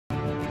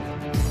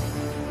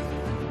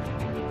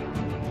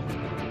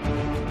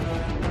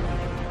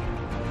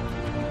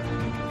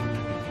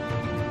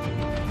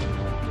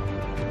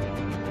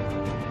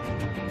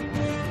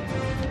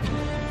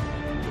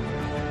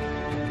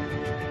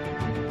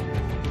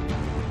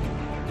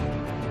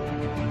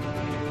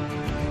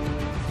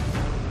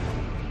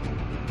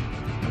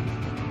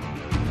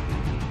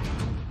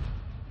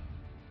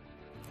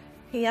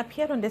He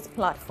appeared on this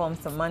platform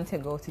some months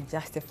ago to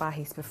justify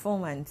his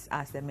performance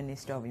as the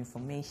Minister of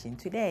Information.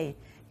 Today,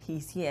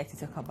 he's here to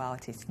talk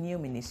about his new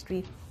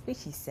ministry,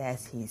 which he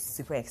says he's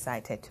super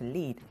excited to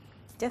lead.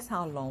 Just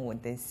how long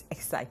would this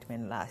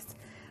excitement last?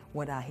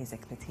 What are his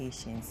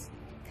expectations?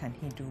 Can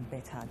he do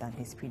better than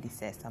his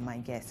predecessor? My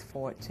guest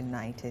for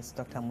tonight is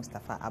Dr.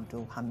 Mustapha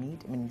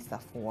Abdul-Hamid, Minister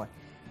for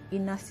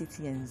Inner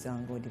City and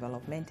Zongo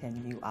Development,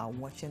 and you are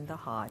watching The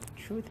Hard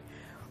Truth.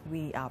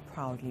 We are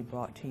proudly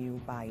brought to you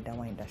by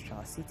Dawa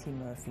Industrial City,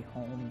 Murphy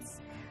Homes,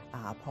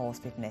 Paul's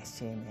Fitness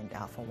Gym, and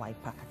Alpha White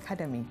Park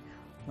Academy.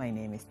 My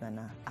name is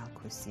Nana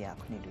Akusia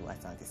Kunidu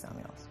Asante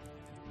Samuels.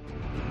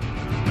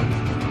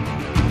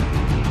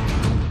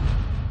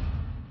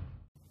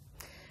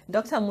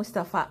 Dr.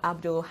 Mustapha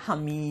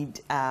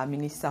Abdul-Hamid,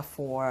 Minister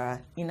for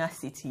Inner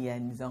City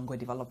and Zongo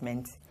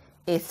Development,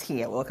 is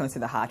here. Welcome to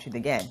The Hard Truth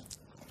again.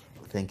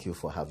 Thank you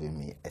for having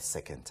me a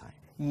second time.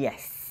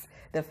 Yes.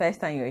 The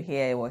first time you were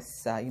here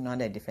was,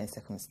 under a different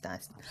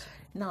circumstance.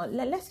 Now,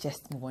 let's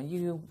just move on.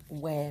 You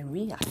were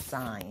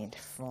reassigned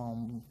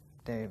from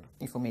the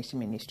Information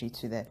Ministry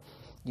to the,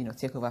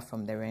 take over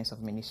from the reins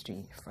of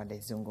Ministry for the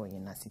Zongo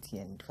Inner City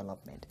and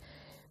Development.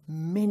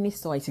 Many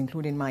saw it,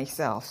 including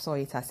myself, saw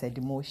it as a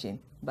demotion,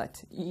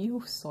 but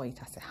you saw it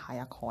as a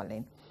higher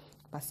calling.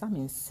 But some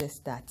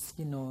insist that,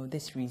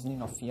 this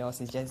reasoning of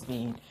yours is just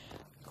being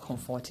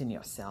comforting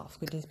yourself.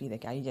 Could this be the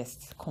guy? You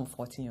just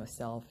comforting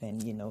yourself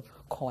and,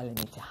 calling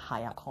it a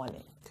higher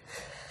calling?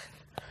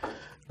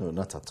 No,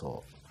 not at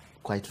all.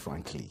 Quite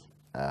frankly,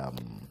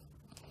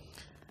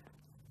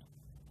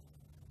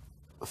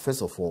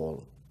 first of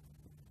all,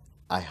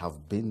 I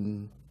have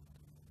been,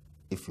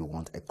 if you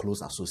want, a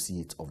close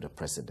associate of the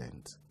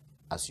president,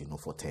 as you know,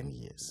 for 10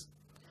 years.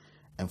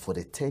 And for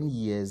the 10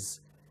 years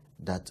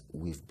that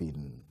we've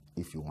been,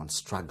 if you want,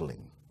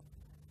 struggling,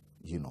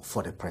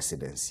 for the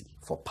presidency,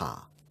 for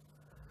power,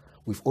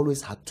 we've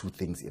always had two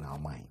things in our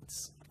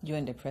minds. You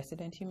and the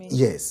president, you mean?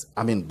 Yes.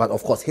 But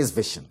of course, his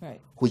vision,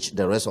 right, which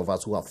the rest of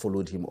us who have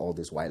followed him all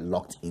this while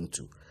locked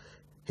into.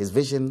 His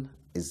vision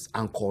is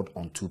anchored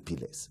on two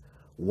pillars.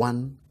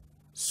 One,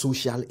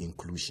 social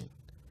inclusion.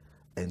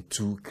 And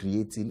two,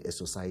 creating a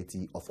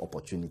society of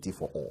opportunity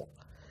for all.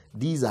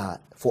 These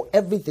are, for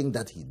everything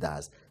that he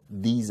does,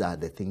 these are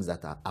the things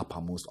that are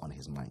uppermost on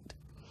his mind.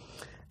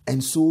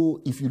 And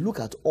so, if you look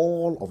at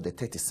all of the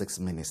 36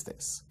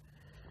 ministers,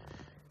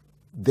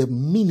 the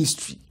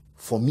ministry,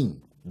 for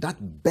me,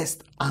 that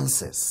best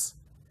answers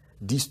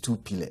these two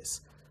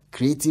pillars,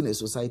 creating a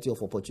society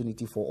of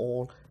opportunity for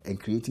all and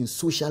creating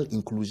social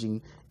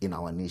inclusion in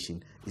our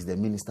nation, is the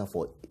Minister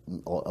for,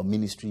 or a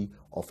Ministry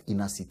of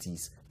Inner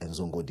Cities and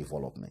Zongo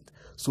Development.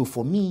 So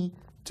for me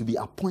to be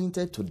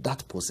appointed to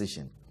that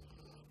position,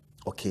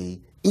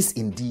 is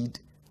indeed,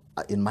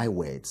 in my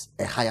words,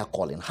 a higher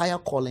calling. Higher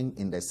calling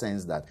in the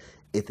sense that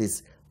it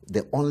is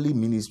the only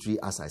ministry,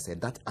 as I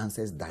said, that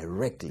answers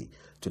directly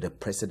to the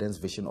president's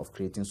vision of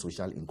creating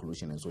social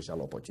inclusion and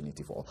social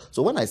opportunity for all.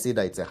 So when I say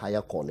that it's a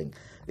higher calling,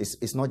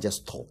 it's not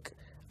just talk.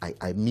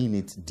 I mean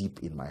it deep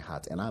in my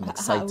heart, and I'm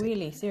excited.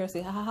 Really?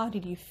 Seriously? How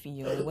did you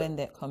feel when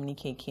the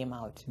communique came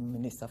out,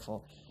 Minister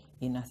for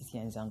Inner City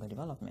and Zongo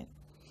Development?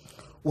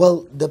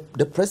 Well, the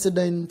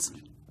president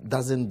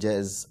doesn't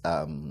just,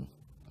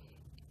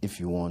 if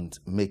you want,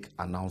 make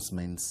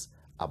announcements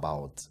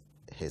about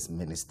his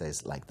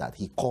ministers like that.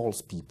 He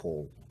calls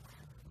people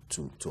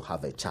to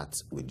have a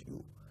chat with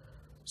you.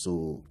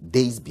 So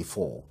days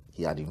before,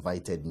 he had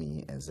invited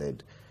me and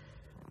said,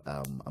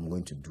 I'm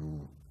going to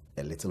do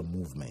a little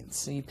movement.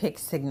 So you pick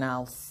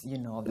signals, the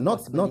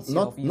possibility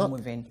of you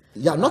moving.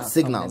 Yeah, not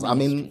signals.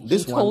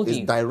 This one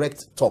is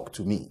direct talk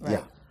to me.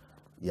 Right.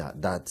 Yeah,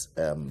 that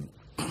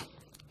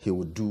he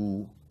would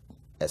do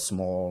a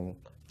small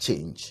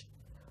change,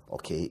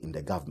 in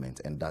the government,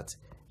 and that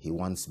he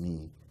wants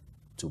me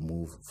to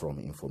move from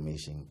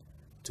information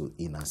to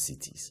inner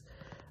cities.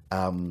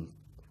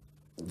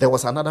 There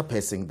was another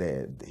person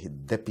there, the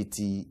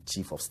Deputy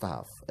Chief of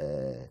Staff,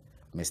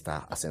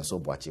 Mr.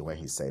 Asenso Boachi, when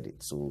he said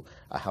it. So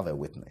I have a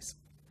witness.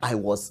 I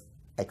was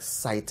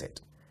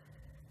excited.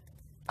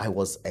 And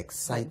I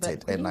said,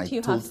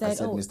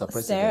 Mr.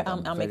 President, sir,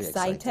 I'm very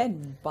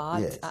excited,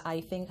 but yes.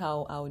 I think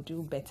I'll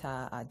do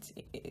better at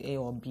A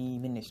or B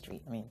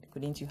ministry.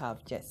 Couldn't you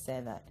have just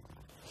said that?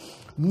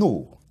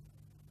 No.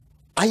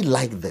 I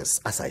like this,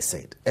 as I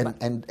said,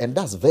 and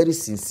that's very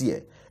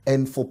sincere.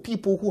 And for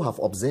people who have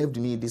observed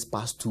me these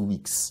past 2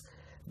 weeks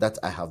that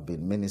I have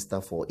been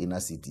Minister for Inner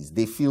Cities,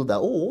 they feel that,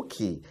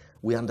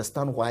 we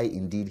understand why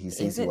indeed he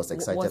says he was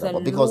excited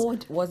about. Because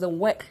was the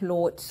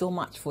workload so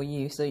much for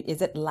you? So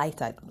is it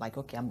lighter? Like,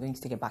 I'm going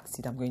to take a back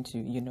seat, I'm going to,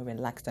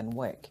 relax and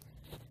work?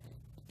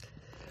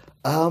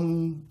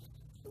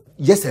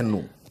 Yes and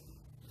no.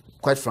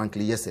 Quite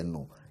frankly, yes and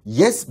no.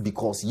 Yes,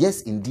 because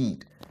yes,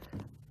 indeed.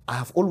 I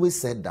have always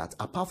said that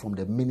apart from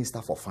the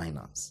Minister for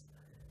Finance,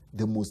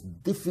 the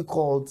most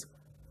difficult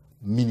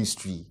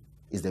ministry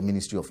is the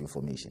Ministry of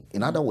Information.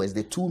 In other words,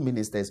 the two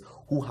ministers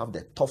who have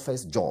the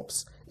toughest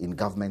jobs in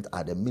government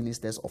are the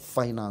Ministers of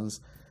Finance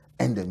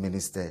and the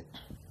Minister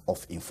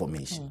of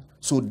Information.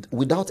 So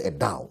without a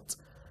doubt,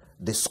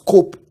 the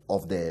scope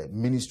of the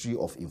Ministry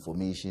of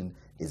Information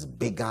is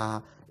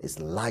bigger, is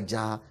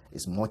larger,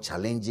 is more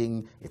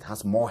challenging, it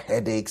has more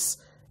headaches,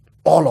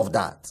 all of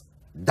that,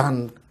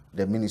 than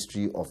the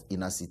Ministry of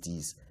Inner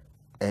Cities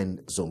and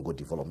Zongo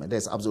Development.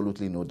 There's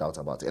absolutely no doubt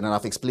about it. And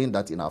I've explained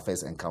that in our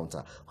first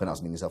encounter when I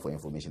was Minister for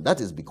Information. That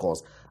is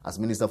because as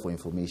Minister for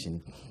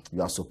Information,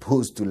 you are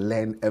supposed to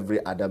learn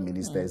every other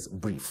minister's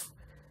brief,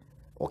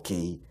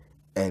 okay,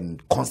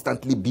 and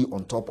constantly be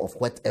on top of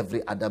what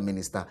every other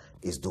minister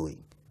is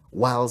doing.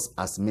 Whilst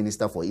as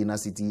Minister for Inner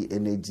City,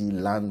 Energy,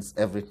 Lands,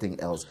 everything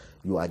else,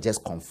 you are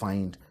just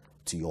confined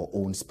to your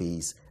own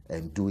space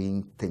and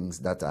doing things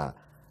that are,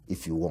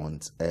 if you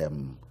want,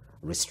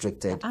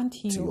 restricted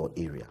to your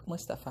area.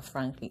 Mustapha,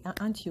 frankly,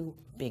 aren't you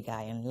bigger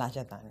and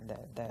larger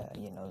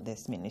than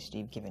this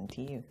ministry given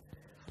to you?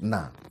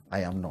 Nah,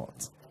 I am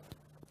not.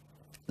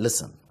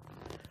 Listen,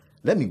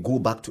 let me go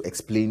back to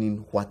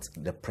explaining what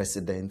the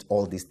president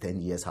all these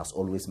 10 years has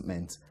always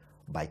meant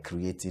by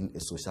creating a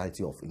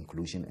society of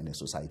inclusion and a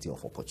society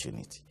of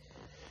opportunity.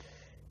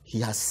 He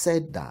has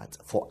said that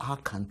for our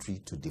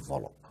country to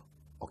develop,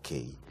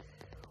 okay,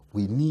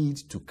 we need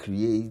to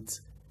create,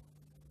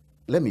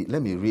 let me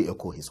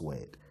re-echo his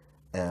word,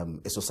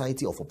 a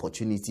society of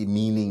opportunity,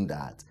 meaning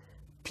that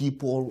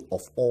people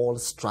of all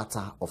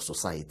strata of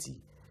society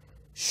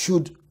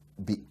should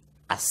be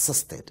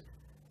assisted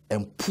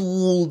and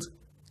pulled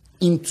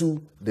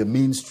into the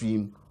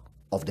mainstream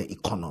of the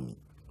economy,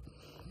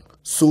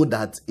 so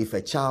that if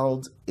a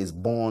child is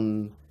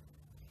born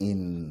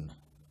in,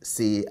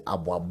 say,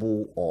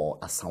 Abuabo or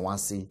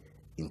Asawase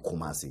in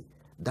Kumasi,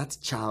 that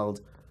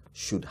child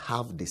should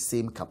have the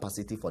same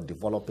capacity for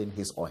developing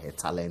his or her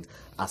talent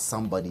as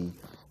somebody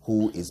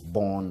who is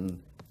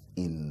born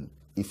in,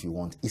 if you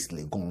want, East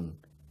Legon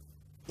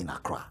in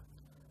Accra.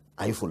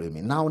 Are you following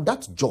me? Now,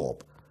 that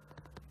job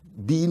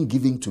being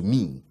given to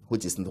me,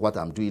 which is what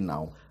I'm doing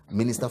now,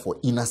 Minister for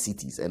Inner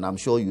Cities, and I'm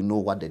sure you know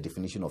what the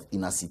definition of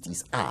inner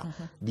cities are.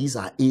 These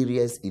are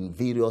areas in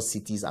various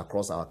cities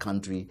across our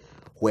country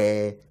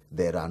where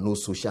there are no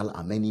social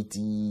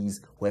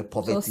amenities, where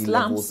poverty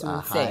levels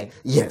are high.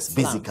 Yes,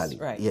 slums, basically,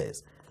 right.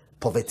 Yes.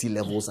 Poverty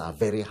levels are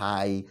very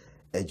high,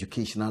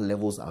 educational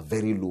levels are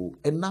very low.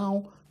 And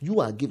now you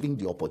are giving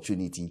the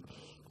opportunity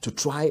to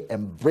try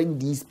and bring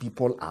these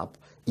people up,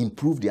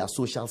 improve their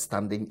social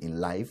standing in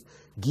life,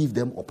 give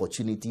them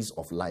opportunities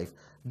of life.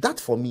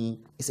 That, for me,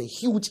 is a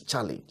huge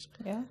challenge.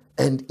 Yeah.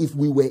 And if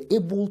we were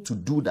able to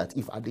do that,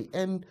 if at the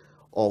end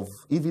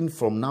of, even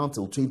from now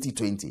till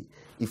 2020,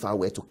 if I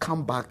were to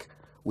come back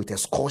with a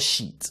score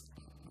sheet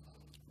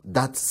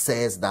that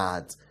says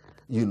that,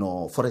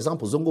 for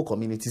example, Zongo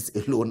communities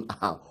alone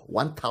are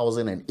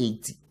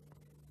 1,080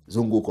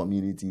 Zongo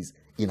communities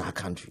in our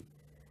country.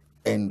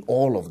 And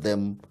all of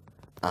them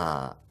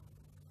are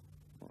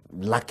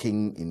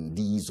lacking in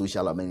these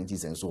social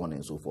amenities and so on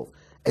and so forth.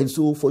 And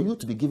so for you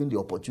to be given the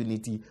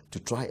opportunity to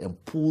try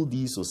and pull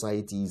these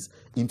societies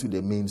into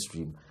the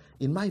mainstream,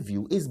 in my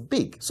view, is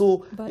big.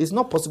 So it's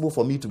not possible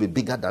for me to be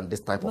bigger than this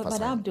type of assignment.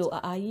 But Abdul,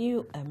 are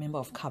you a member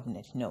of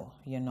cabinet? No,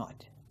 you're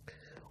not.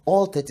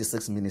 All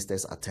 36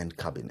 ministers attend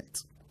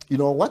cabinet.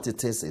 What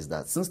it is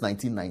that since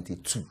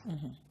 1992,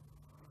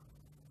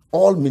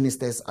 all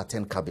ministers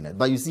attend cabinet.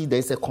 But you see,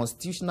 there's a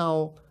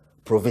constitutional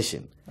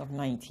provision. Of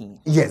 19.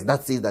 Yes,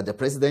 that says that the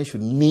president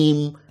should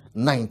name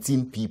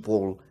 19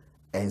 people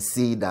and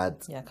say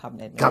that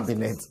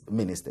cabinet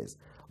ministers.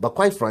 But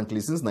quite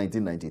frankly, since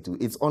 1992,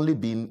 it's only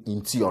been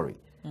in theory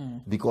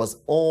because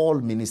all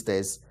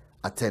ministers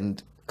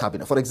attend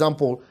cabinet. For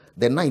example,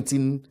 the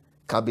 19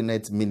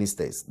 cabinet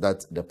ministers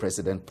that the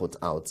president put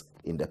out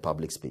in the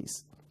public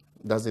space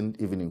doesn't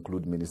even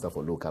include Minister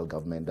for Local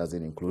Government,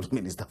 doesn't include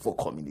Minister for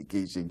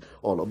Communication,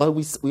 but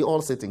we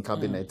all sit in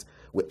cabinet.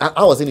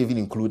 I wasn't even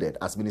included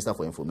as Minister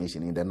for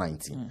Information in the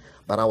 19,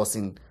 but I was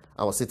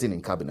sitting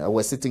in cabinet. I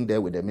was sitting there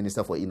with the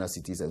Minister for Inner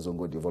Cities and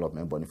Zongo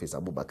Development, Boniface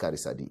Abubakar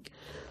Sadiq.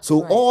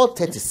 So all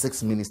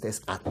 36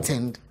 ministers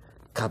attend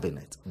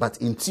cabinet. But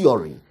in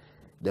theory,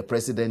 the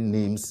president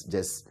names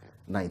just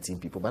 19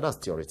 people, but that's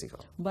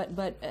theoretical.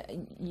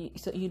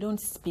 So you don't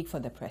speak for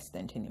the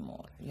president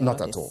anymore? You're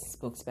not at all.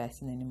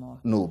 Spokesperson anymore?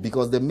 No,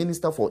 because the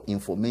Minister for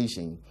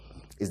Information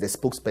is the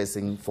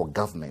spokesperson for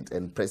government,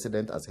 and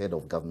president as head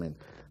of government,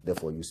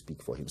 therefore you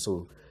speak for him.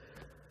 So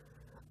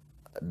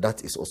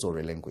that is also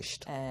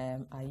relinquished.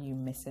 Are you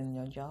missing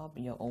your job,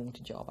 your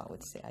old job, I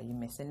would say? Are you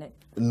missing it?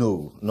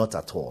 No, not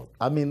at all.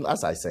 I mean,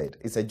 as I said,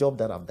 it's a job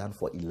that I've done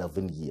for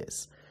 11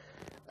 years.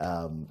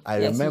 I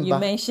remember... You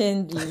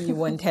mentioned you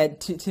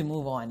wanted to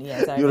move on.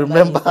 Yes, I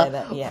remember you said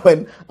that,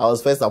 when I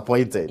was first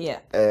appointed.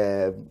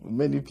 Yeah.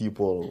 Many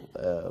people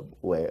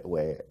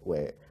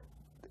were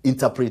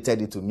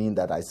interpreted it to mean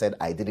that I said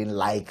I didn't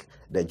like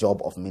the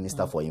job of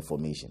Minister for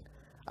Information.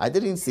 I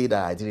didn't say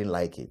that I didn't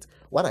like it.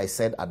 What I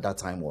said at that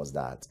time was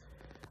that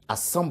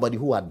as somebody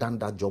who had done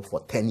that job for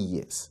 10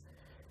 years,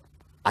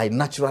 I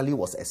naturally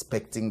was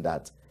expecting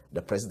that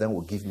the president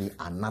would give me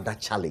another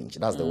challenge.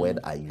 That's the word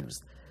I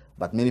used.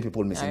 but many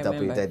people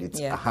misinterpreted it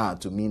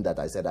to mean that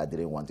I said I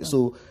didn't want it.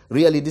 So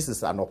really, this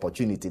is an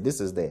opportunity.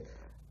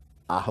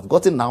 I have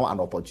gotten now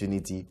an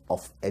opportunity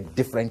of a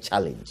different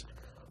challenge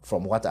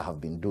from what I have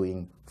been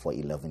doing for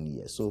 11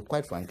 years. So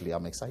quite frankly,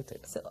 I'm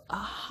excited. So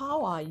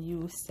how are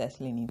you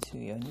settling into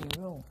your new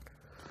role?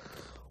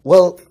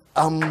 Well,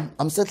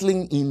 I'm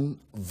settling in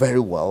very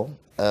well.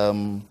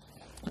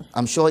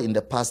 I'm sure in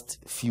the past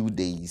few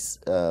days,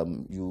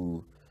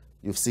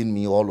 you've seen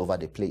me all over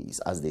the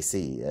place, as they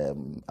say.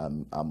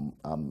 I'm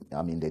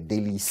in the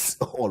dailies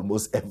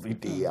almost every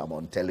day. I'm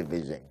on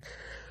television.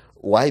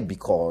 Why?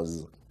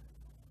 Because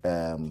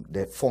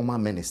the former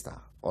minister,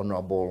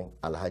 Honorable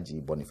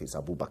Alhaji Boniface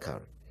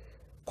Abubakar,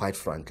 quite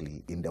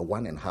frankly, in the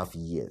 1.5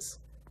 years,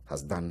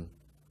 has done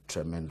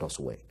tremendous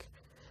work.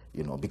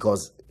 You know,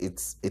 because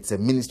it's a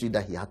ministry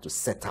that he had to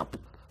set up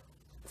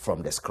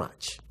from the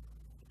scratch.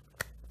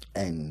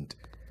 And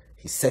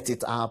he set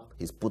it up,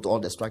 he's put all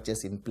the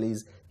structures in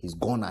place, he's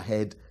gone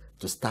ahead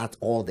to start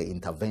all the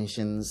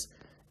interventions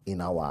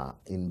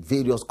in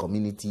various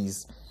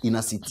communities,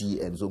 inner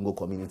city and Zongo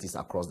communities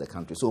across the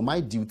country. So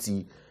my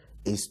duty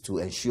is to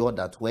ensure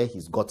that where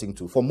he's gotten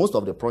to, for most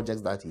of the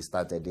projects that he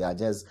started, they are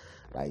just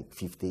like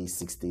 50,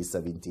 60,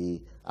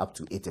 70, up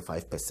to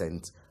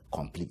 85%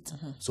 complete.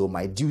 So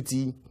my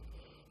duty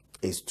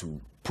is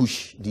to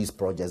push these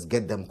projects,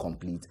 get them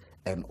complete,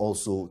 and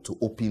also to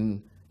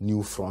open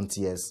new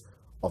frontiers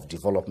of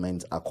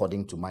development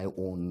according to my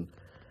own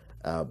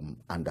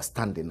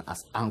understanding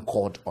as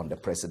anchored on the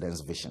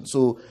president's vision.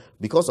 So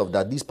because of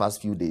that, these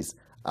past few days,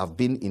 I've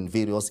been in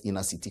various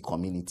inner city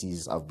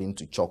communities. I've been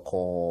to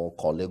Choko,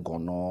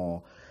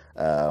 Kolegono,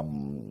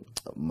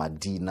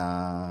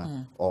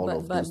 Madina, all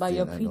of those But things.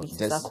 your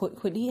predecessor,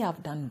 could he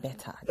have done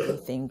better? Do you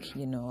think,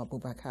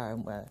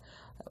 Abubakar,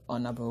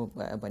 Honorable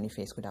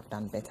Boniface could have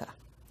done better?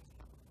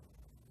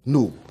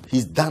 No,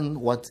 he's done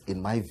what,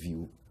 in my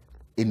view,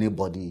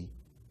 anybody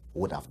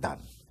would have done.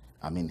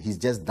 I mean, he's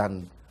just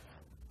done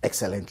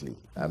excellently.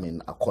 I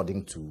mean,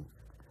 according to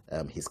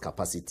his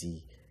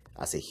capacity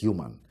as a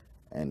human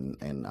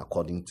and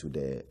according to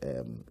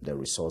the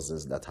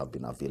resources that have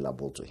been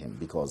available to him.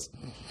 Because,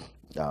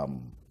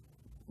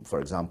 for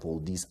example,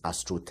 these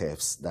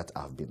astroturfs that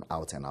have been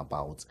out and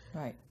about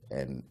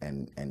and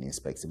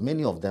inspected,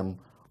 many of them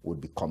would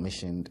be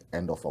commissioned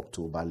end of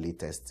October,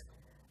 latest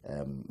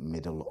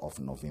middle of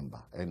November.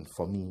 And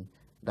for me,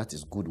 that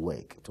is good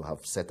work to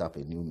have set up a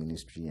new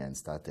ministry and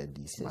started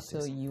these matters.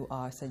 So you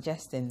are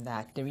suggesting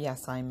that the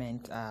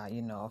reassignment,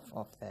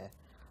 of the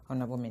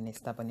Honorable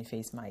Minister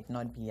Boniface might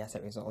not be as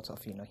a result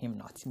of, him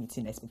not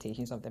meeting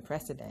expectations of the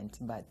president,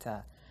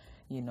 but,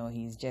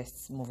 he's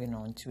just moving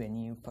on to a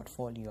new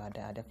portfolio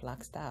at the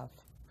Flagstaff.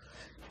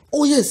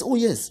 Oh, yes.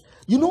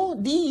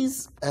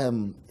 These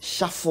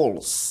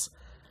shuffles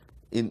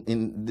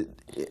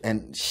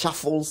and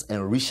shuffles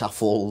and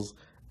reshuffles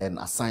and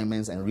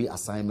assignments and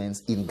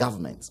reassignments in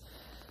government,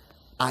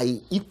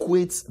 I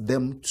equate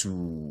them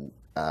to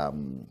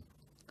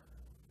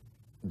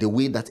the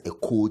way that a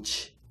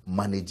coach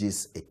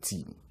manages a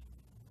team.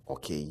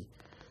 Okay,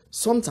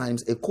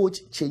 sometimes a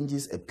coach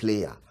changes a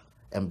player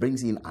and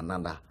brings in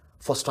another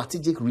for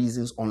strategic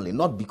reasons only,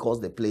 not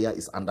because the player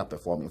is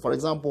underperforming. For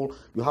example,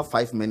 you have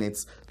 5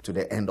 minutes to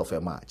the end of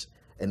a match,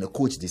 and the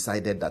coach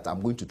decided that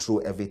I'm going to throw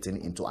everything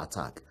into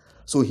attack.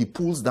 So he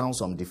pulls out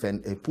some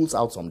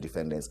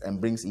defenders and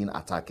brings in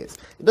attackers.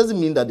 It doesn't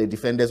mean that the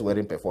defenders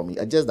weren't performing,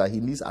 it's just that he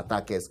needs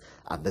attackers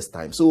at this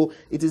time. So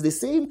it is the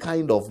same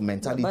kind of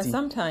mentality. But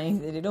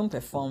sometimes if they don't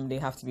perform, they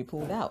have to be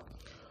pulled out.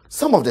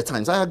 Some of the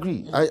times, I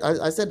agree.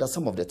 I said that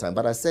some of the time,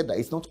 but I said that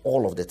it's not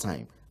all of the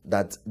time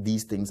that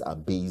these things are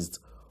based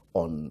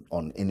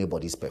on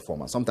anybody's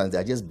performance. Sometimes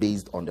they're just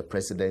based on the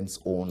president's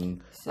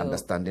own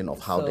understanding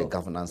of how the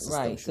governance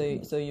system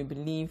should be. So you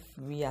believe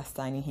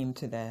reassigning him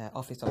to the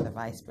office of the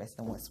vice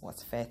president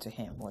was fair to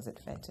him? Was it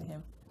fair to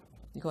him?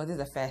 Because this is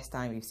the first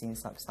time we've seen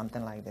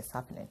something like this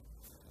happening.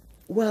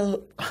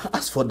 Well,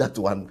 as for that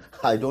one,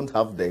 I don't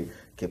have the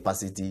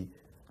capacity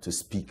to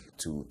speak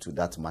to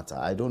that matter.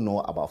 I don't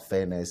know about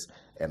fairness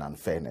and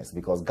unfairness,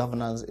 because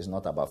governance is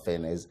not about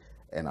fairness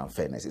and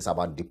unfairness. It's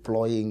about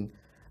deploying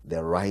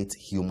the right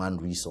human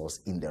resource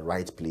in the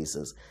right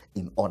places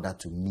in order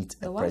to meet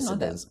a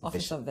president's vision. Why not the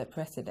office of the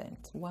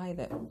president? Why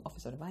the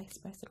office of the vice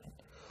president?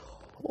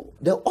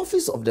 The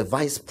office of the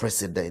vice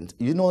president,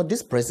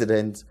 this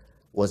president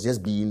was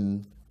just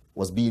being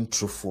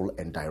truthful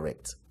and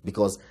direct,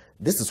 because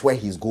this is where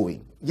he's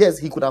going. Yes,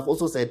 he could have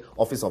also said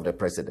office of the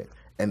president,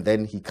 and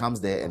then he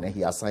comes there and then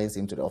he assigns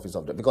him to the office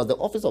of because the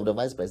office of the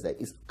vice president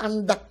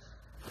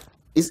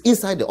is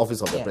inside the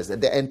office of the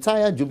president. The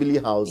entire Jubilee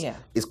House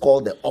is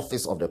called the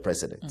office of the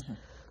president. Mm-hmm.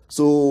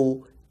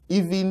 So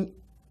even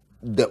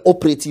the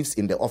operatives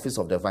in the office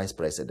of the vice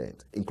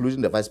president,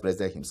 including the vice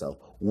president himself,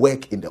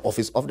 work in the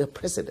office of the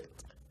president.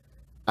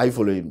 Are you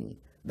following me?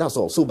 That's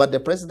all. So, but the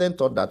president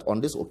thought that on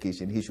this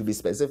occasion, he should be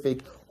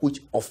specific which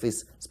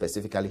office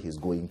specifically he's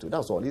going to.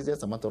 That's all. It's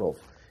just a matter of,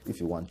 if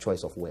you want,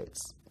 choice of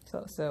words.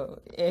 So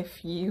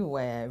if you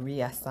were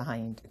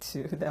reassigned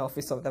to the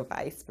office of the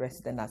Vice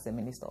President as a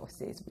Minister of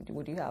State,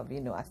 would you have,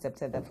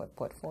 accepted that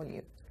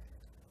portfolio?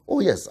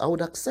 Oh, yes, I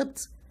would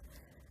accept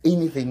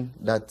anything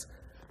that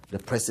the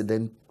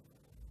President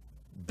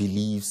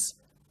believes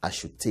I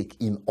should take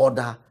in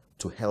order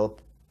to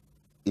help,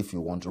 if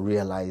you want to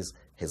realize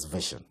his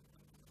vision.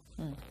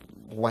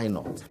 Why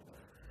not?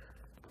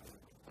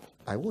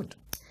 I would.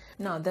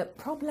 Now, the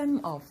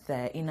problem of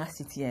the inner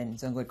city and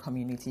Zongo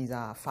communities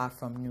are far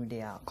from new.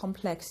 They are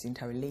complex,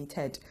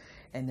 interrelated,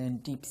 and then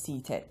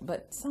deep-seated.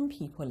 But some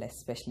people,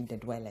 especially the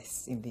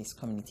dwellers in these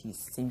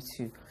communities, seem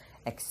to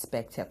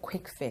expect a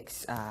quick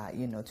fix,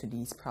 to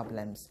these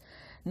problems.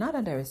 Now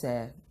that there is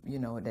the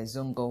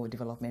Zongo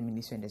Development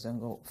Ministry and the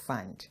Zongo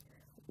Fund,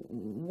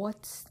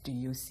 what do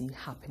you see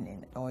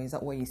happening? Or is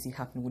that what you see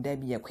happening? Would there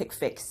be a quick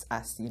fix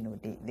as,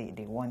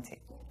 they want it?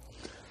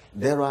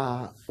 There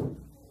are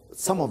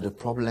some of the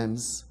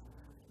problems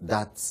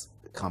that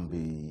can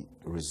be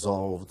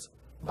resolved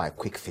by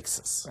quick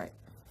fixes. Right.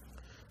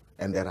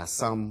 And there are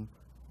some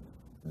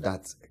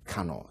that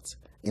cannot.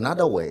 In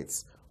other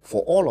words,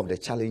 for all of the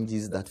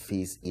challenges that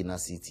face inner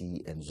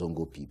city and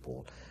Zongo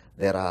people,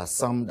 there are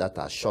some that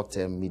are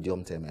short-term,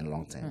 medium-term, and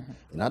long-term.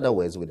 In other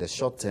words, with the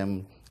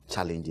short-term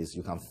challenges,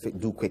 you can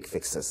do quick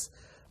fixes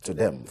to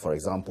them. For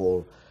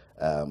example,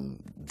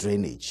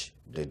 drainage.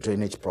 The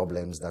drainage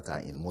problems that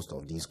are in most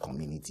of these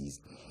communities,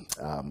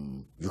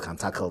 you can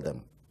tackle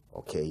them,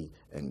 okay,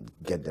 and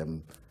get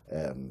them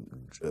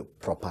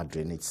proper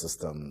drainage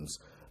systems.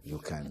 You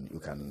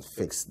can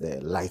fix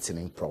the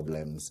lightning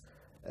problems,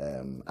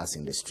 as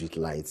in the street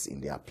lights in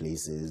their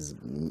places.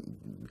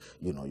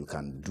 You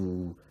can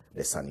do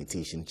the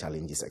sanitation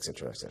challenges,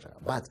 etc., etc.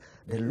 But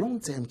the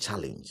long-term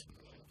challenge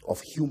of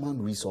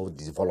human resource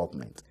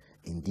development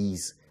in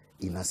these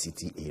inner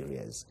city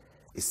areas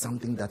is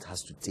something that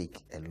has to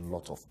take a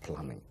lot of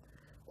planning.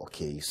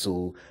 Okay,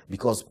 so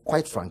because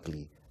quite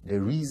frankly,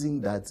 the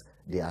reason that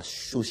they are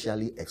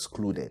socially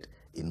excluded,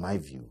 in my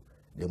view,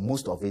 the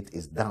most of it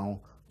is down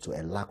to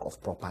a lack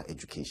of proper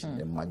education.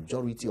 The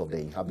majority of the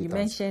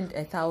inhabitants. You mentioned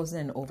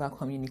 1,000 over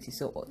communities.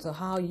 So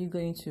how are you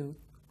going to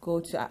go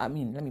to? Let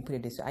me put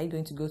it this way: are you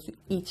going to go to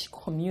each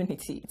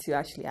community to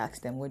actually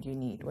ask them what do you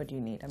need? What do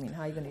you need?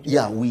 How are you going to do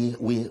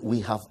that?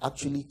 We have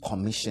actually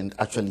commissioned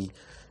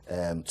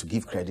to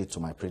give credit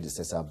to my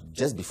predecessor,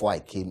 just before I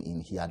came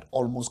in, he had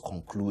almost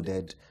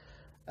concluded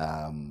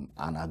an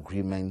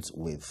agreement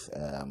with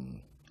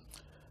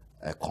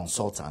a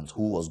consultant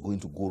who was going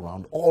to go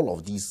around all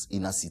of these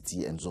inner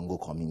city and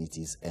Zongo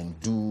communities and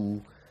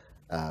do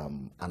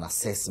an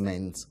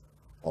assessment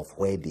of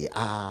where they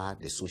are,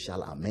 the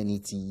social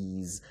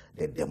amenities,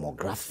 the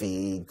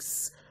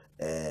demographics,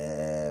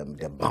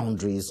 the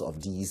boundaries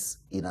of these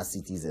inner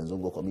cities and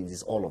Zongo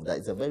communities, all of that.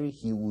 It's a very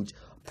huge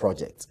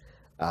project.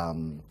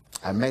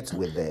 I met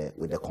with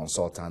the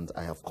consultant.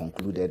 I have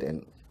concluded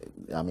and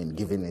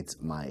given it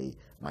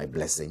my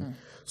blessing.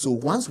 So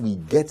once we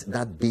get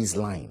that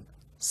baseline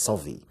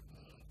survey,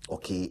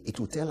 okay, it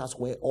will tell us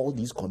where all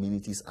these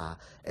communities are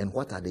and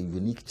what are the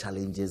unique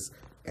challenges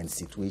and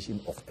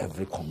situation of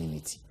every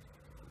community.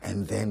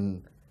 And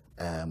then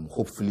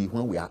hopefully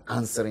when we are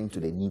answering to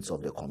the needs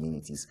of the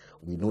communities,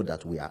 we know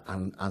that we are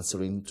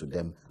answering to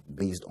them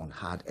based on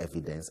hard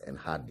evidence and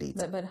hard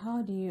data. But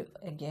how do you,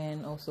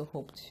 again, also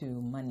hope to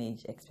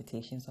manage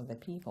expectations of the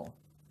people?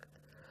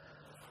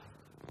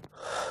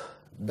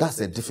 That's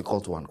a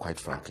difficult one, quite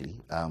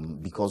frankly,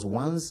 because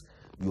once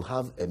you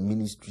have a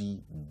ministry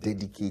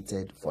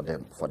dedicated for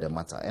the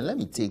matter, and let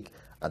me take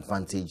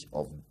advantage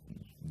of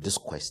this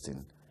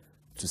question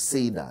to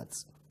say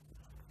that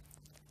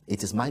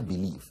it is my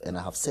belief, and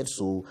I have said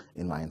so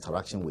in my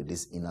interaction with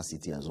this inner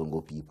city and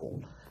Zongo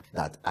people,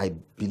 that I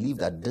believe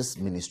that this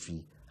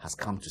ministry has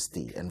come to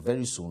stay, and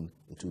very soon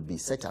it will be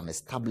such an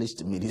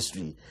established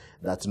ministry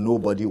that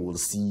nobody will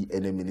see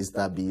any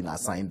minister being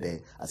assigned there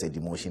as a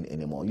demotion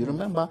anymore. You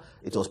remember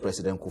it was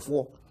President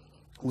Kufuor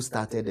who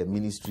started the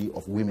Ministry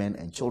of Women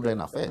and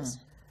Children Affairs.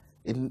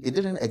 It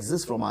didn't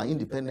exist from our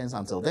independence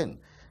until then.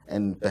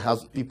 And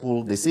perhaps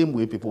people, the same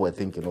way people were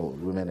thinking,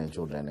 women and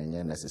children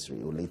are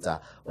necessary, or later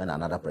when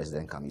another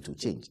president comes, it will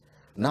change.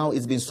 Now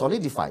it's been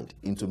solidified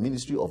into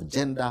Ministry of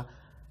Gender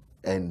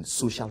and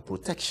Social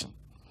Protection.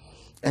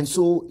 And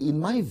so, in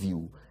my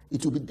view,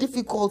 it will be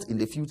difficult in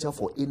the future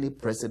for any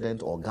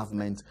president or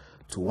government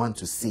to want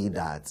to say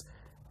that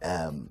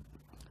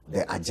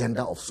the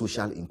agenda of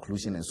social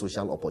inclusion and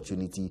social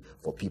opportunity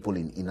for people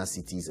in inner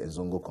cities and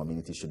Zongo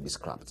communities should be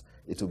scrapped.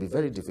 It will be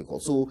very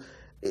difficult. So,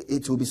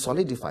 it will be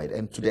solidified.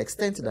 And to the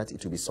extent that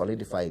it will be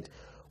solidified,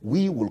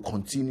 we will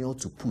continue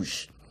to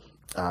push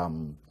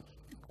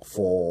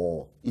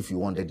for, if you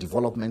want, the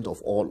development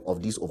of all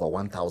of these over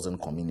 1,000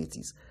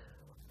 communities.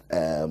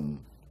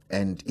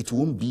 And it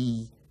won't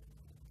be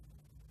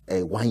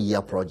a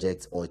 1-year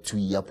project or a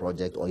 2-year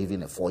project or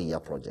even a 4-year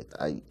project.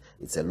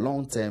 It's a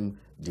long-term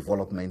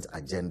development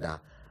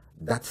agenda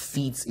that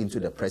feeds into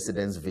the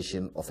president's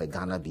vision of a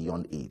Ghana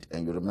beyond aid.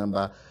 And you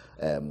remember,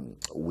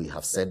 we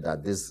have said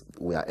that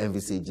we are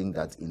envisaging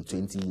that in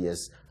 20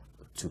 years,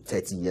 to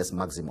 30 years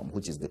maximum,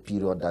 which is the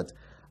period that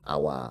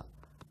our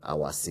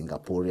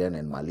Singaporean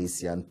and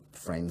Malaysian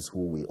friends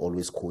who we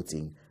always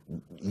quoting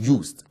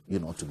used,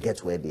 to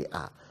get where they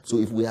are. So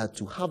if we are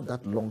to have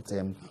that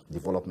long-term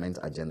development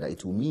agenda,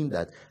 it will mean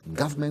that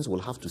governments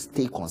will have to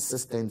stay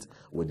consistent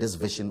with this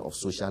vision of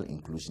social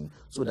inclusion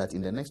so that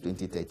in the next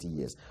 20, 30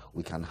 years,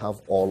 we can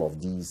have all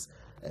of these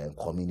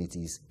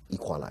communities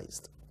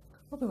equalized.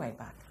 We'll be right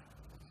back.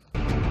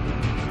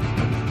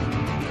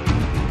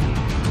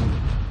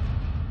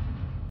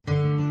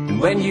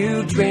 When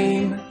you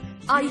dream.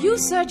 Are you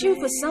searching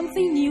for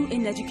something new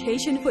in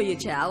education for your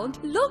child?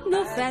 Look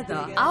no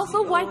further.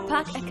 Alpha White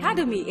Park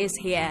Academy is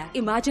here.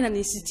 Imagine an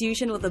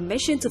institution with a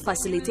mission to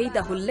facilitate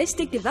the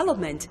holistic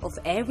development of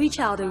every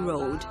child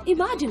enrolled.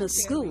 Imagine a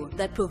school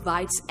that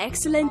provides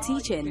excellent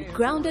teaching,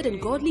 grounded in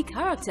godly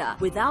character,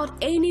 without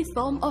any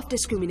form of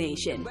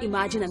discrimination.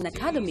 Imagine an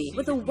academy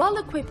with a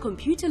well-equipped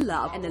computer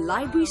lab and a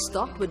library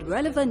stocked with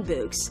relevant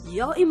books.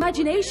 Your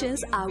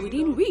imaginations are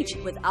within reach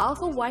with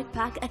Alpha White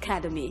Park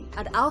Academy.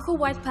 At Alpha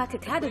White Park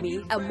Academy,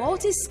 a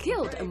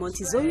multi-skilled and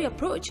Montessori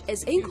approach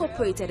is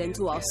incorporated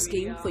into our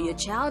scheme for your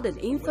child and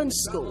infant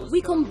school.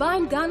 We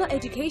combine Ghana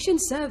Education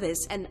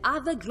Service and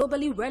other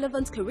globally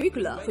relevant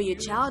curricula for your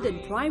child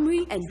in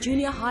primary and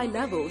junior high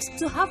levels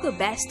to have the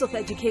best of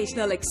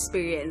educational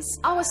experience.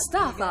 Our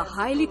staff are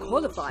highly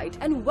qualified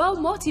and well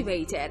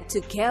motivated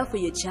to care for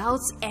your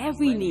child's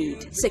every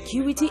need.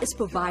 Security is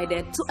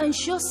provided to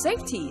ensure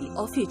safety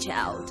of your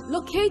child.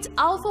 Locate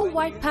Alpha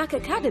White Park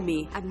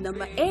Academy at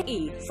number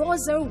AE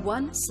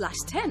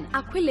 401/10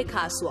 Aquile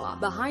Kaswa,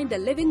 behind the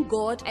Living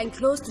God and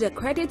close to the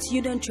Credit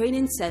Union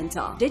Training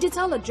Center.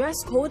 Digital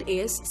address code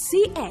is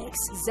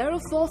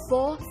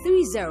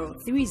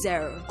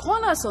CX0443030.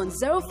 Call us on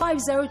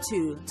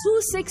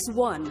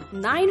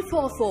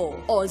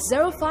 0502-261-944 or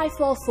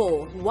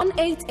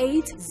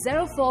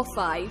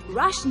 0544-188-045.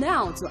 Rush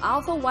now to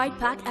Alpha White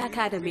Park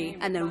Academy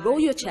and enroll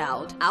your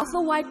child. Alpha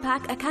White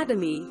Park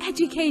Academy.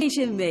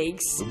 Education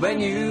makes. When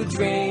you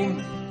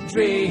dream,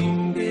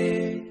 dream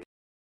big.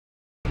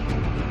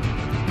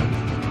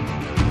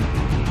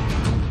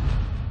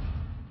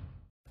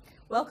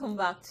 Welcome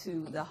back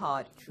to The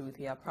Hard Truth.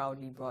 We are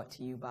proudly brought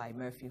to you by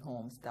Murphy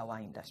Homes, Dawa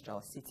Industrial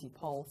City,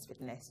 Pulse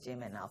Fitness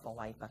Gym, and Alpha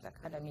White Park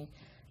Academy.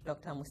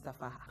 Dr.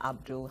 Mustapha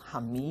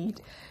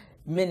Abdul-Hamid,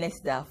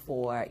 Minister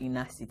for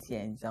Inner City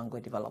and Zongo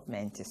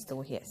Development, is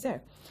still here.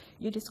 Sir,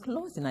 you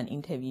disclosed in an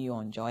interview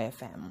on Joy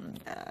FM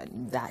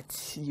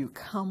that you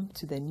come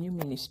to the new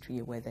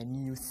ministry with a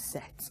new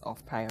set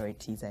of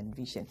priorities and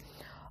vision.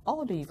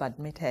 Although you've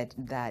admitted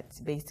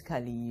that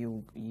basically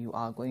you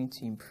are going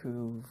to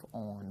improve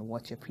on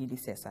what your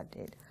predecessor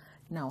did.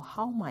 Now,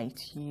 how might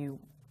your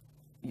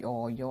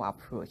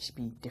approach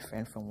be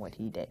different from what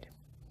he did?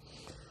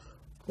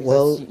 Because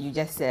well, you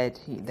just said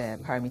the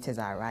parameters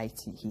are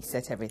right. He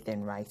set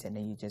everything right, and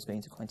then you're just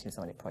going to continue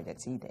some of the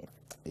projects he did.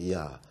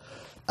 Yeah.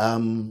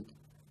 The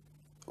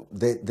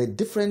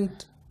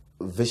different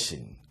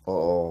vision,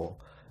 or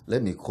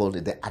let me call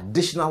it the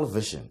additional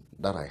vision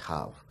that I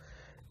have,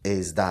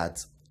 is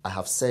that I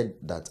have said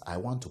that I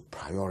want to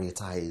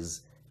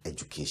prioritize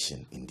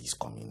education in these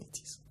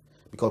communities.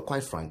 Because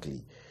quite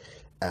frankly,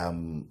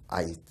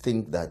 I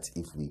think that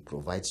if we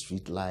provide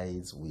street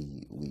lights,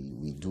 we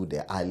do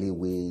the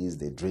alleyways,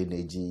 the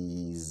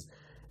drainages,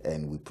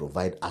 and we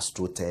provide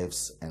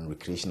astroturfs and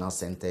recreational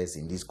centers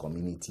in these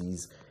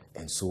communities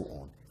and so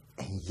on,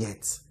 and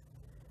yet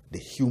the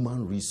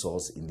human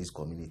resource in these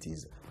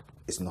communities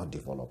is not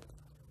developed,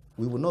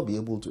 we will not be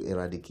able to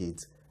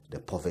eradicate the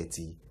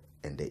poverty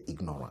and the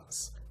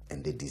ignorance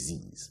and the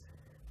disease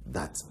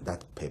that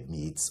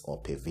permeates or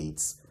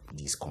pervades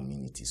these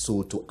communities.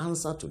 So to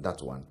answer to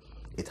that one,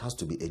 it has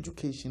to be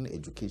education,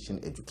 education,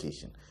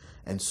 education.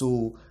 And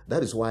so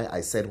that is why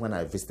I said when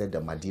I visited the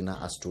Medina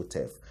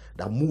AstroTurf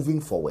that moving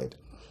forward,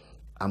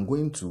 I'm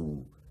going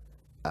to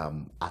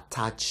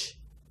attach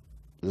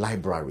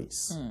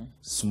libraries,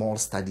 small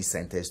study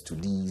centers to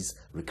these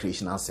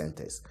recreational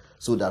centers,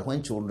 so that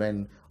when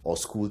children or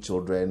school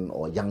children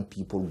or young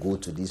people go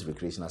to these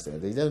recreational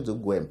centers, they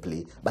don't go and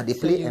play, but they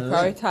play and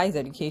learn. Prioritize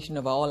education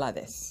over all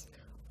others.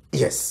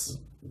 Yes,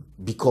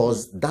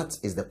 because that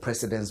is the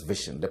president's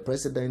vision. The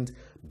president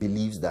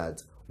believes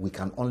that we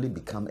can only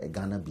become a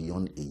Ghana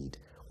beyond aid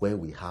where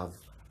we have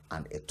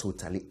a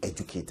totally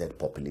educated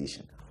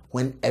population,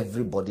 when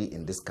everybody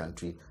in this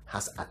country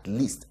has at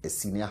least a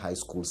senior high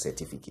school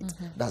certificate.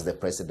 That's the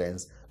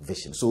president's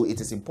vision. So it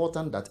is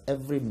important that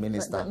every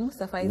minister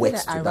Mustapha, works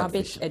is it the to Arabic that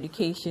vision.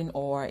 education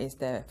or is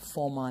the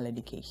formal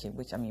education?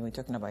 Which, I mean, we're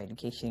talking about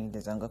education in the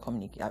Zongo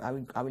community. Are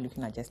we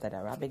looking at just that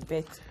Arabic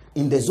bit?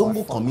 In the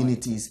Zongo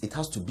communities, it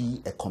has to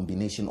be a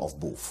combination of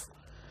both.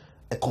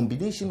 A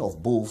combination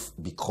of both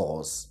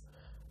because,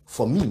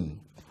 for me,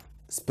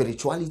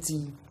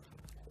 spirituality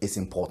is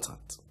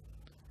important.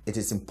 It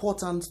is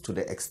important to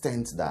the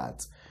extent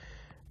that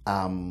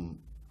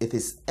it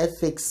is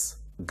ethics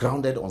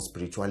grounded on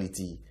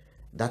spirituality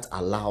that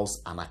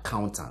allows an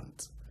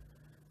accountant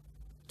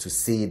to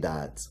say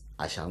that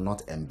I shall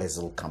not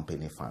embezzle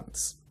company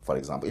funds. For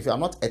example, if you are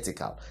not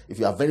ethical, if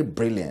you are very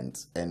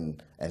brilliant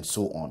and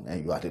so on,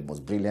 and you are the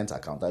most brilliant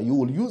accountant, you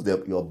will use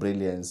your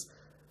brilliance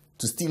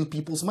to steal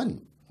people's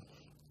money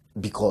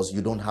because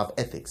you don't have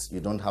ethics, you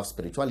don't have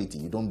spirituality,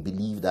 you don't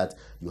believe that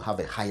you have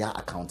a higher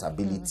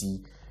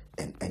accountability,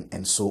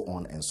 and so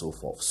on and so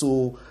forth.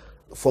 So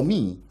for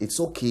me, it's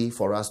okay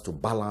for us to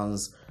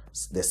balance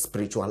the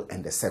spiritual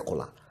and the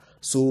secular.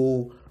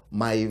 So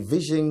my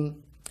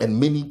vision, and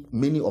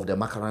many of the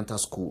Makaranta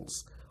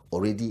schools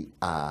already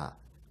are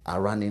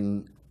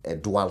running a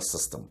dual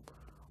system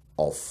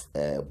of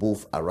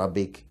both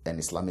Arabic and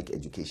Islamic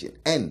education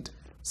and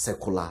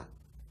secular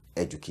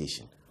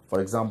education. For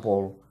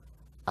example,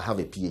 I have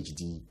a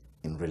PhD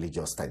in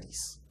religious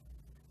studies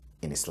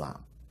in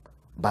Islam,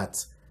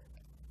 but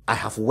I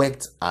have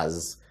worked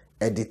as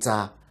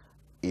editor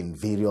in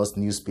various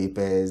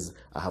newspapers.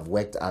 I have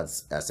worked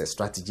as a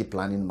strategy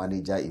planning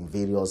manager in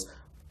various,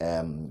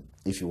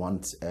 if you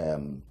want,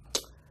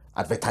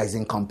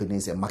 advertising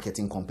companies and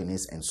marketing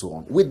companies and so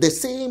on, with the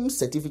same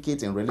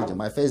certificate in religion.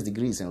 My first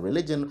degree is in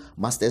religion,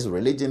 master's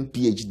religion,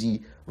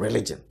 PhD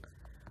religion.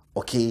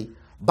 Okay,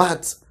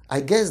 but I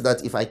guess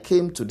that if I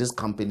came to this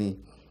company,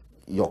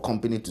 your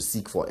company, to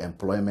seek for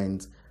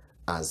employment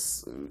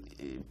as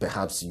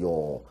perhaps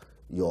your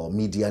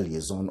media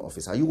liaison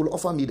officer, you will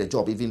offer me the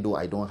job even though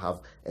I don't have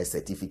a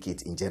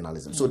certificate in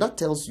journalism. So that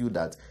tells you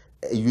that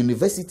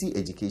university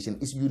education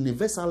is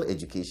universal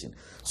education.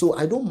 So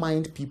I don't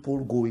mind people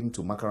going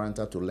to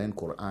Makaranta to learn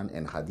Quran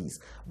and Hadith,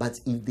 but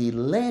if they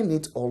learn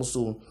it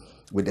also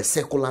with the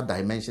secular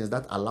dimensions,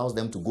 that allows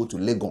them to go to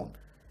Legon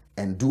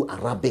and do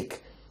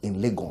Arabic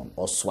in Legon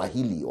or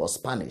Swahili or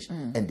Spanish,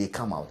 and they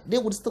come out, they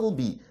would still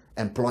be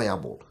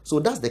employable.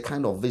 So that's the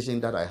kind of vision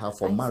that I have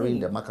for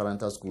marrying the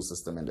Makaranta school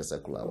system and the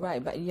secular one.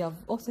 Right, but you have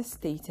also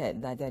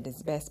stated that the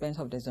disbursement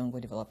of the Zongo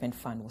Development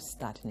Fund will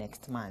start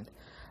next month.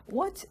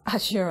 What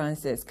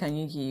assurances can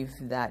you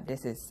give that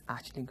this is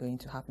actually going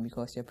to happen?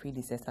 Because your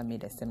predecessor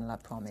made a similar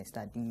promise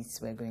that these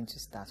were going to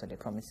start, or they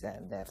promised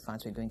that the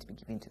funds were going to be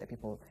given to the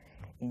people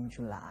in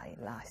July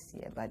last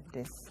year, but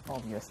this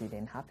obviously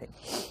didn't happen.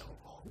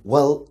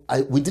 Well,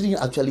 we didn't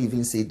actually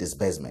even say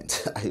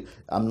disbursement.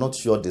 I'm not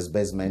sure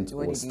disbursement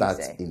will start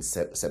in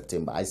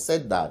September. I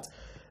said that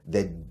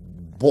the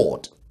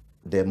board,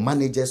 the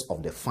managers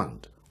of the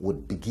fund,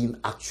 would begin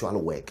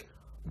actual work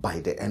by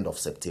the end of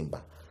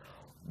September.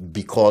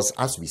 Because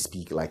as we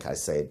speak, like I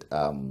said,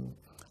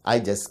 I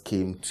just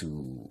came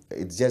to,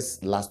 it's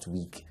just last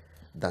week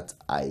that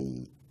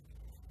I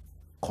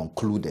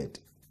concluded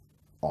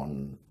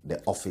on the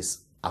office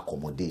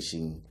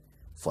accommodation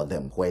for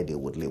them where they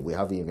would live. We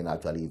haven't even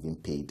actually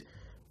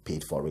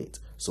paid for it.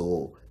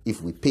 So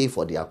if we pay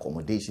for the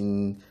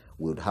accommodation,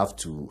 we would have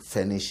to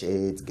furnish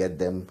it, get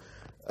them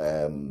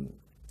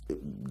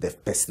the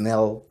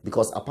personnel,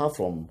 because apart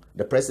from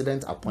the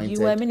president appointed...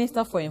 You were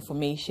Minister for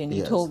Information. You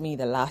Yes. told me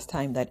the last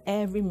time that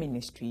every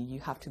ministry, you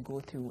have to go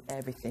through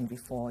everything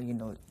before,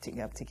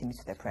 taking it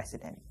to the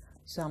president.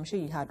 So I'm sure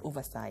you had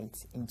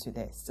oversight into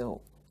this.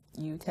 So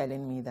you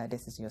telling me that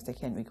this is your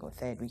second week or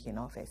third week in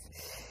office,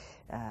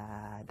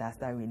 does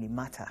that really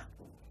matter?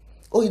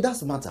 Oh, it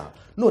does matter.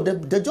 No,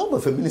 the job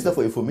of a Minister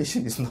for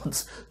Information is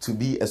not to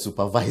be a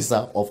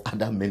supervisor of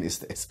other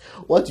ministers.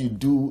 What you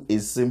do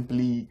is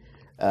simply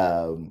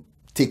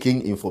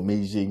taking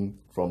information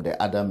from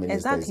the other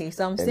ministers. Exactly.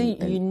 So I'm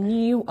saying you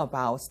knew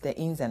about the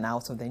ins and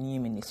outs of the new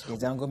ministry,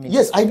 the Zongo ministry.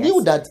 Yes, I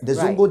knew that the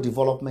Right. Zongo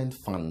Development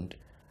Fund,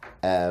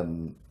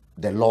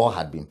 the law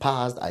had been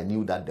passed. I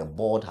knew that the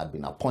board had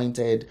been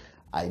appointed.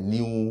 I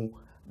knew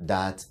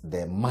that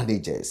the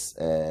managers,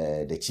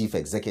 the chief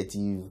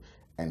executive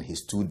and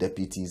his two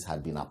deputies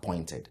had been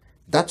appointed.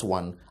 That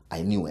one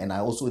I knew. And I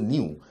also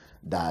knew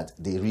that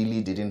they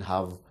really didn't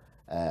have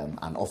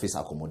an office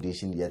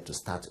accommodation yet to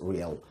start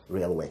real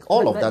work.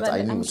 All of that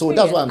I knew. I'm So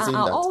that's why I'm curious, saying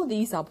are that. all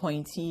these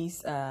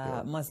appointees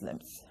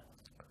Muslims?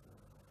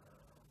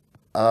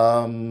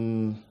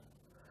 No,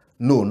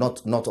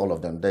 not all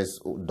of them. There's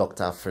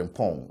Dr.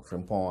 Frimpong,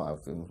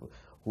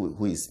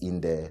 who is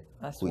in there,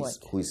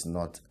 who is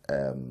not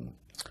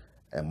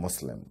a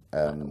Muslim.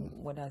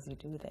 What does he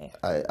do there?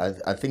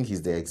 I think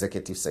he's the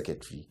executive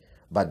secretary,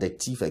 but the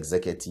chief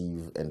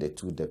executive and the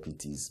two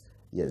deputies,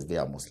 yes, they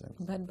are Muslims.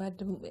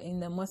 But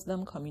in the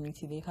Muslim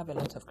community, they have a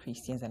lot of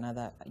Christians and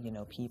other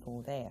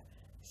people there.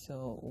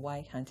 So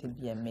why can't it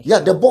be a mix? Yeah,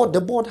 the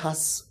board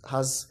has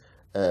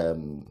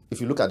if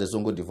you look at the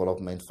Zongo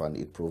Development Fund,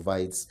 it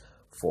provides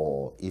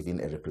for even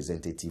a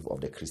representative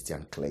of the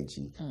Christian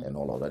clergy and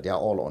all of that. They are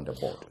all on the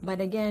board. But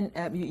again,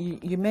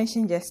 you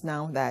mentioned just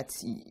now that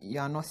you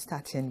are not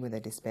starting with the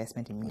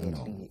disbursement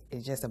immediately. No.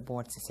 It's just a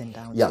board sitting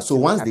down. Yeah, so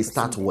once they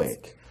start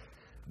work,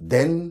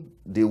 then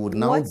they would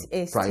now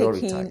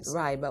prioritize.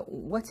 Right, but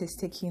what is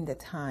taking the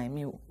time?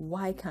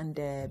 Why can't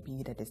there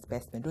be the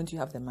disbursement? Don't you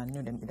have the money?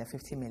 The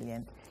 50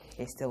 million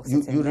is still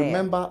sitting there. You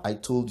remember I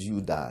told you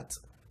that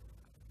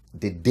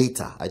the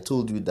data, I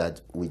told you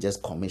that we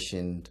just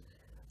commissioned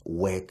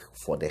work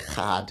for the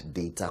hard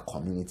data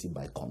community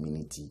by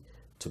community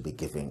to be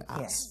giving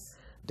us. Yes.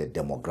 the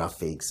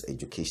demographics,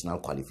 educational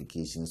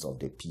qualifications of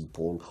the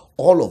people,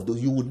 all of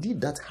those. You would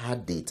need that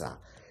hard data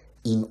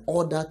in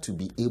order to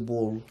be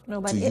able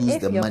to use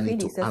the money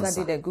to answer. If your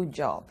predecessor did a good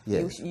job,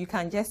 yes, you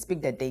can just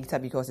pick the data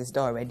because it's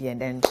there already, and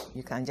then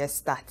you can just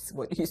start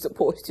what you're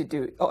supposed to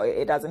do. Or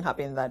it doesn't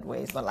happen that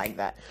way. It's not like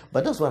that.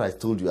 But that's what I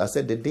told you. I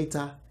said the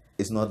data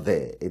is not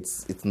there.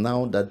 It's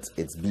now that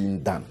it's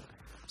being done.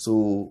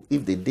 So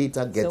if the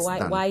data gets done...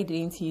 So why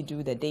didn't he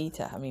do the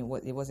data? I mean,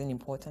 it wasn't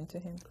important to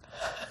him?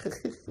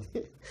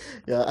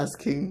 You're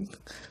asking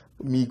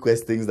me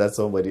questions that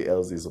somebody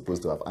else is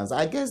supposed to have answered.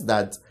 I guess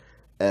that,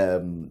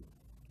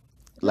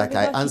 like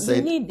I answered...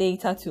 You need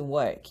data to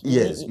work.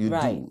 Yes, you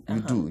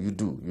do. You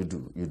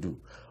do.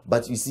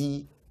 But you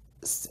see,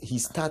 he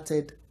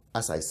started,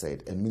 as I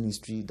said, a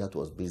ministry that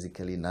was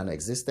basically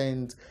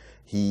non-existent.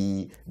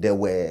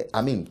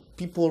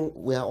 People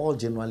were all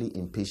generally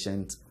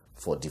impatient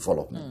for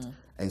development.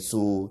 And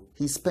so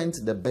he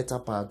spent the better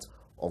part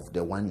of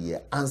the 1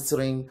 year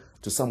answering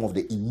to some of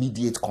the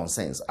immediate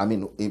concerns.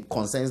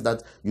 Concerns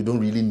that you don't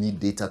really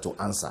need data to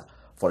answer.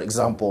 For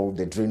example,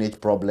 the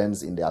drainage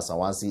problems in the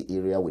Asawasi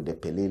area with the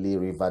Pelele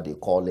River, they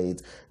call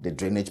it, the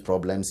drainage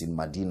problems in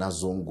Madina,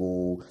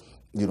 Zongo,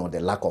 the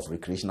lack of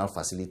recreational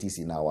facilities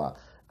in our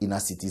inner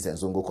cities and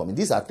Zongo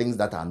community. These are things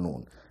that are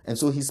known. And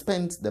so he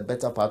spent the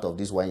better part of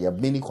this 1 year.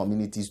 Many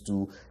communities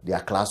too, their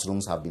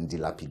classrooms have been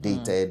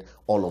dilapidated,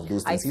 all of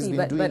those things. He's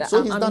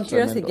done I'm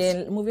curious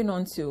again, moving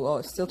on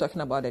to, still talking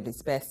about the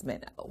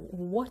disbursement,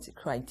 what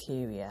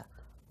criteria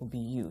will be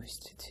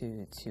used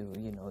to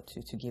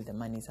give the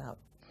monies out?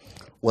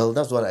 Well,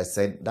 that's what I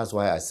said. That's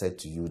why I said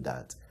to you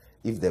that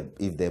if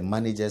the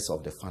managers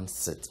of the fund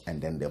sit and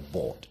then the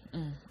board,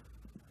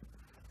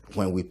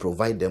 when we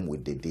provide them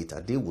with the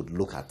data, they would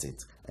look at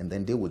it and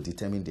then they would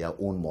determine their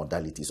own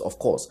modalities. Of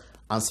course,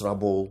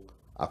 answerable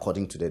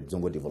according to the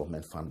Zongo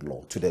Development Fund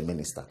law to the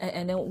minister.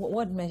 And then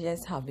what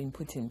measures have been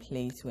put in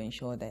place to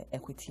ensure the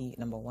equity,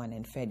 number one,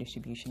 and fair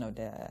distribution of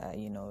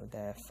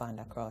the fund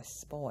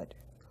across board?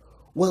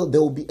 Well, there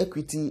will be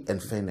equity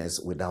and fairness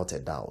without a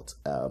doubt,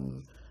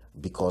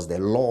 because the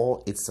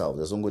law itself,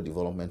 the Zongo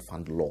Development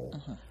Fund law,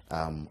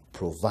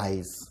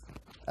 provides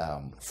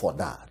for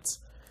that.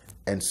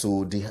 And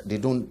so they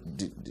don't,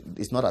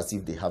 it's not as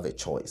if they have a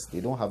choice.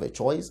 They don't have a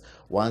choice.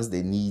 Once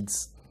the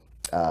needs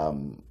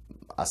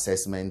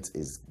assessment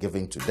is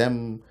given to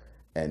them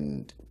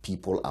and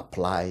people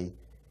apply,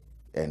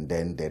 and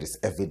then there is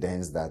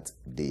evidence that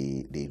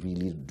they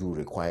really do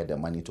require the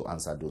money to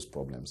answer those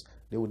problems,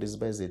 they will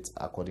disburse it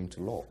according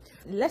to law.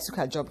 Let's look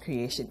at job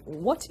creation.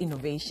 What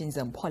innovations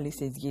and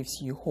policies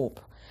gives you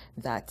hope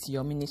that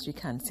your ministry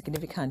can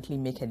significantly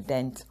make a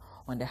dent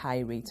on the high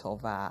rate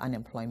of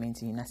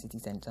unemployment in inner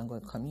cities and jungle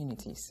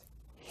communities?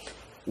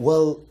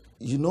 Well,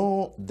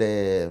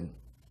 the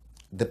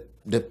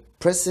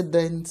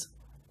president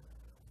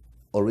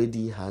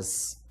already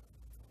has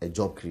a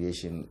job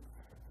creation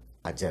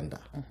agenda.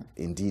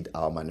 Indeed,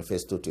 our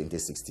manifesto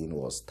 2016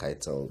 was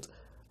titled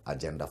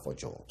Agenda for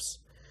Jobs.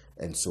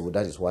 And so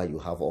that is why you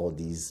have all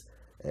these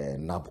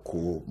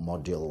NABCO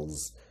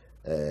modules,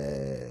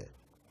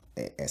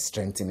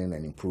 strengthening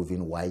and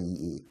improving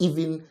YEA,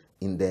 even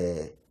in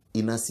the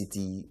inner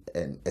city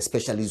and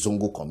especially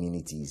Zongo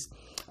communities.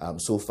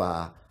 So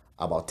far,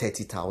 about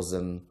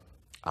 30,000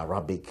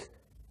 Arabic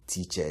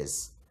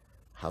teachers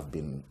have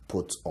been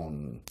put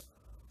on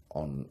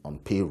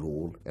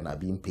payroll and are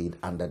being paid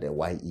under the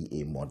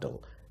YEA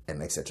model,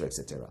 and etc.,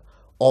 etc.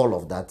 All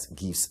of that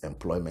gives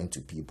employment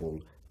to people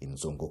in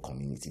Zongo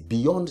community.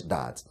 Beyond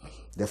that,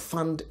 the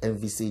fund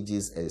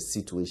envisages a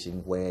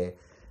situation where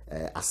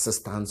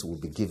assistance will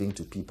be given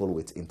to people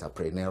with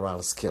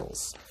entrepreneurial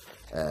skills.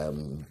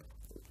 Some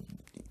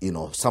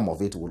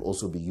of it will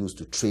also be used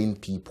to train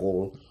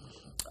people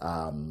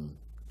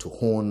to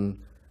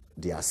hone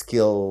their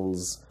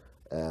skills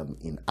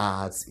in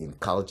arts, in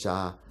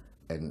culture,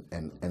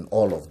 and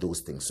all of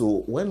those things.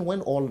 So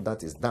when all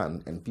that is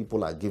done and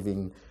people are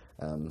giving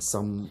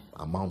some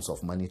amounts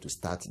of money to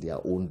start their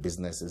own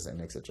businesses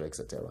and etc.,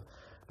 etc.,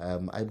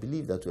 I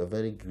believe that to a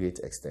very great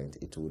extent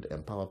it would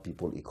empower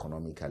people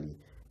economically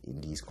in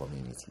these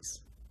communities.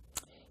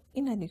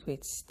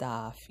 Inadequate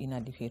staff,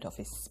 inadequate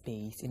office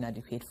space,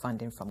 inadequate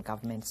funding from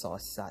government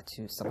source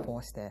to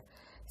support the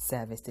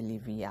service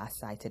delivery as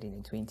cited in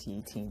the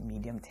 2018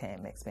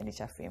 medium-term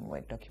expenditure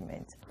framework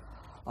document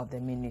of the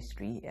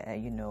ministry,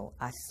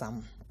 as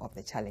some of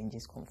the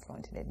challenges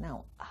confronted.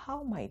 Now,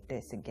 how might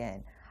this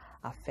again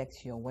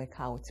affect your work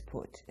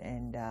output,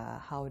 and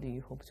how do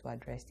you hope to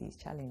address these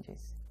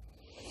challenges?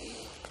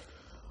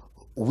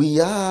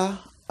 We are,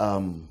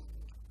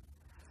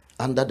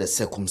 under the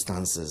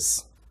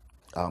circumstances,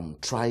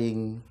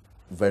 trying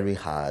very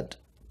hard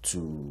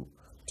to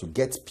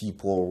get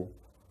people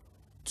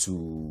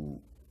to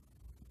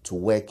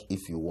work,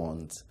 if you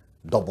want,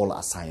 double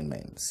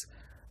assignments,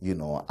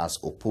 as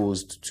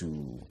opposed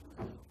to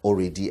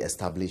already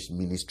established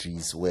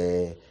ministries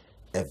where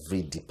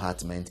every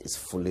department is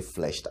fully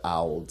fleshed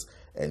out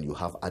and you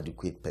have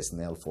adequate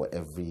personnel for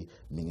every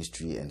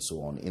ministry and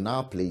so on. In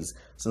our place,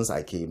 since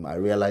I came, I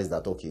realized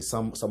that, okay,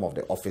 some of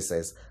the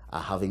officers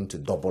are having to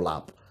double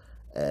up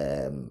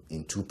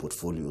in 2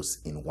 portfolios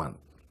in one.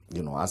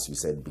 You know, as you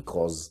said,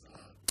 because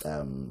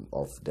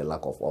of the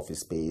lack of office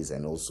space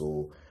and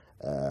also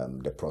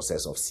the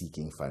process of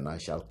seeking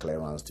financial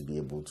clearance to be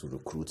able to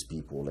recruit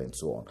people and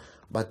so on.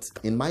 But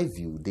in my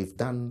view, they've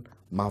done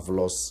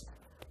marvelous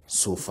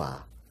so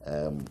far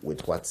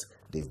with what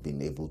they've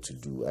been able to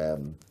do.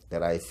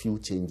 There are a few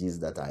changes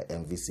that I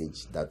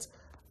envisage that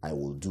I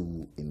will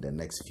do in the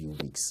next few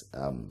weeks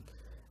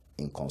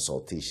in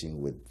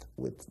consultation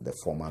with the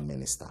former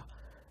minister.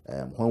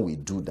 When we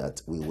do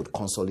that, we would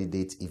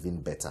consolidate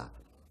even better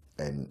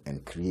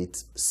and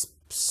create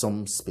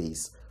some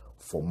space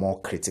for more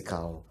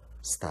critical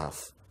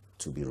staff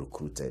to be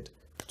recruited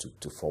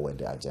to forward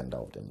the agenda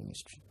of the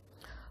ministry.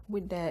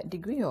 With the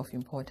degree of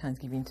importance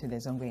given to the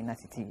Zongo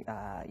University,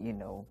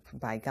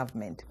 by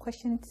government,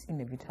 questions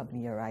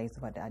inevitably arise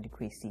about the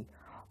adequacy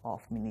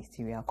of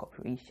ministerial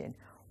cooperation.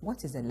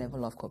 What is the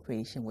level of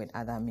cooperation with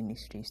other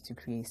ministries to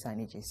create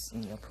signages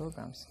in your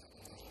programs?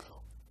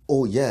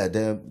 Oh yeah,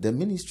 the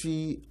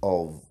ministry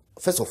of,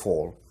 first of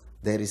all,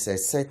 there is a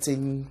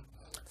certain,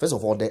 first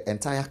of all, the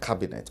entire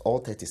cabinet, all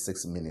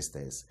 36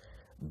 ministers,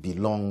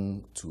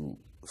 belong to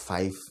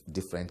 5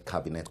 different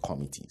cabinet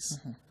committees.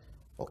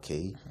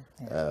 Okay,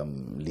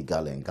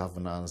 legal and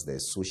governance,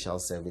 there's social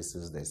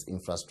services, there's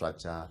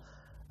infrastructure,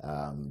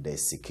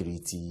 there's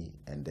security,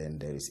 and then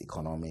there is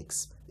economic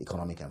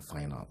and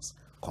finance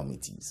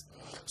committees.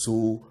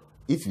 So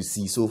if you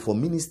see, so for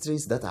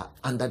ministries that are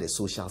under the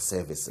social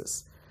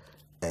services,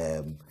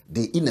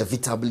 they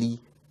inevitably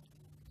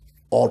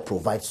all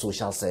provide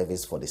social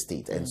service for the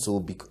state and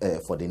so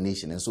for the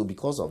nation, and so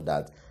because of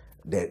that,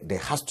 there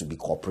has to be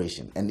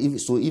cooperation. And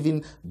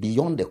even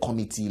beyond the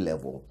committee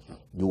level,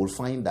 you will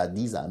find that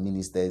these are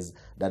ministers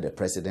that the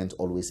president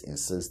always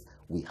insists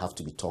we have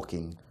to be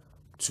talking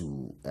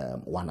to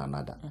one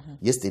another.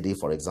 Yesterday,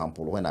 for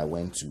example, when I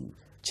went to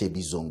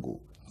Chebi Zongo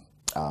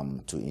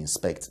to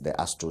inspect the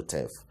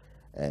AstroTurf,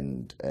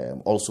 and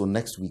also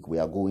next week we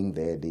are going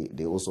there,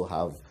 they also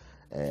have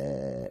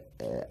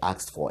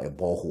asked for a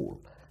borehole.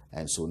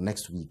 And so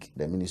next week,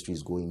 the ministry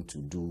is going to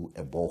do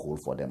a borehole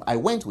for them. I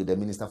went with the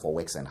Minister for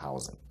Works and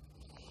Housing,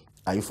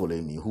 are you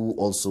following me, who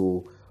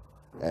also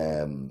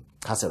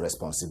has a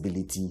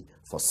responsibility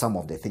for some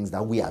of the things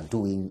that we are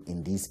doing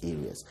in these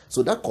areas.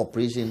 So that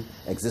cooperation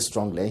exists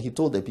strongly. And he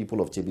told the people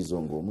of Chebi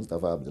Zongo,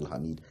 Mustapha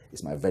Abdul-Hamid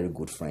is my very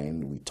good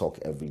friend. We talk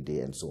every day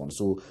and so on.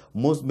 So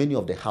many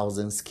of the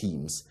housing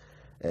schemes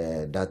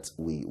that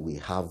we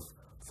have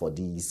for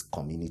these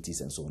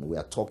communities and so on, we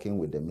are talking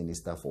with the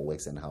Minister for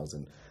Works and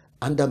Housing.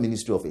 Under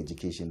Ministry of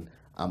Education,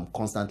 I'm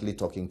constantly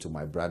talking to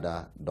my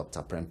brother,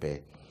 Dr.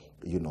 Prempe,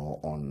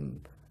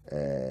 on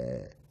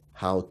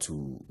how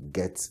to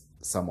get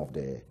some of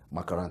the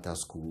Makaranta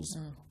schools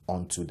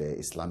onto the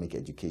Islamic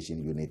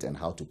education unit and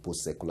how to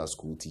post secular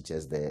school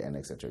teachers there and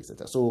etc.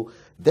 etc. So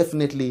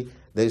definitely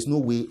there is no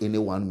way any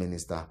one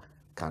minister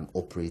can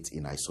operate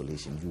in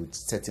isolation. You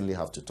certainly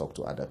have to talk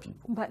to other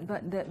people. But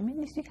the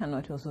ministry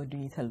cannot also do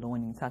it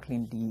alone in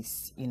tackling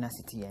these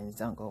university and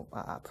Zongo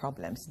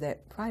problems. The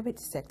private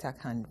sector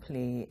can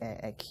play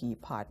a key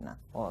partner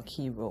or a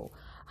key role.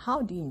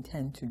 How do you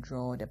intend to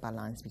draw the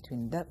balance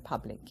between the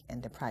public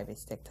and the private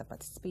sector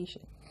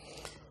participation?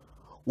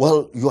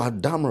 Well, you are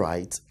damn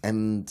right.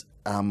 And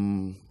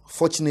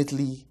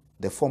fortunately,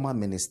 the former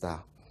minister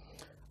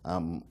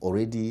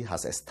already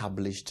has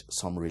established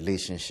some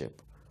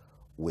relationship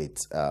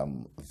with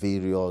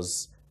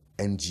various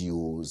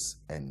NGOs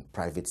and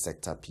private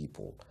sector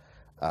people.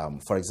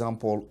 For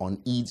example,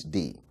 on Eid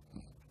Day,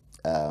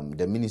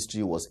 the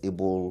ministry was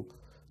able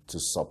to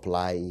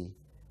supply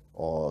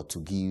or to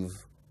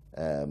give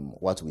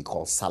what we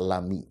call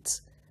salah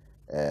meat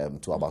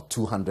to about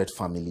 200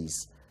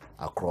 families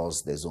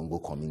across the Zongo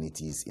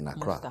communities in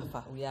Accra.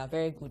 Mustapha, we are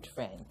very good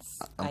friends.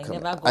 I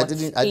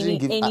didn't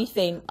give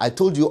anything. I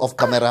told you off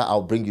camera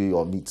I'll bring you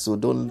your meat, so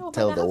don't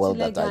tell the world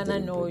that I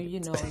didn't. No, you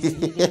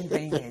didn't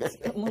bring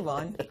it. Move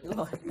on.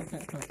 Go on.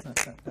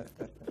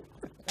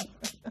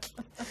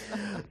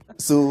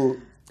 So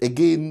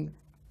again,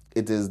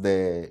 it is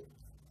the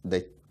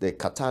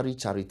Qatari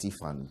Charity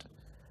Fund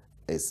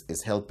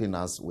is helping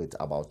us with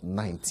about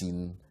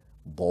 19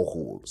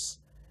 boreholes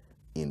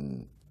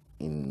in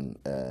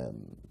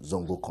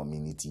Zongo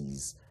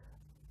communities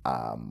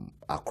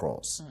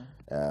across.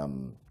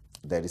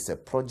 There is a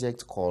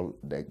project called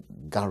the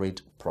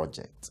Garrett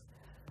Project.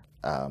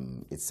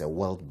 It's a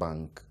World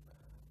Bank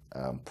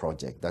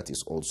project that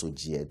is also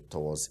geared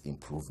towards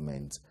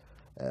improvement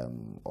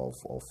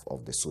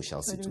of the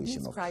social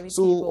situation.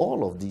 So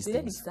all of these things.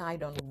 Did they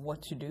decide on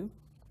what to do?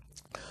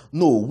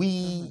 No,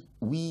 we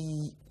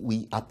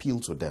appeal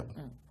to them.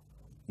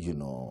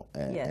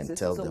 And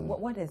tell them.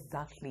 What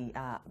exactly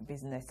are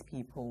business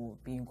people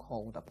being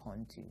called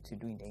upon to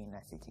do in the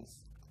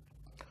universities?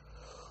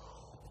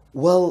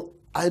 Well,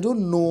 I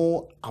don't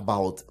know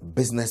about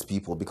business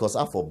people, because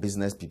for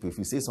business people, if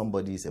you say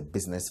somebody is a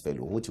business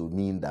fellow, which would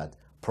mean that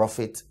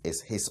Profit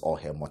is his or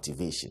her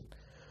motivation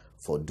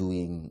for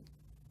doing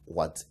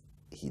what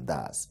he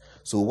does.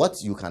 So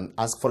what you can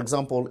ask, for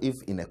example,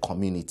 if in a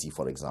community,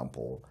 for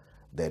example,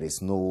 there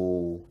is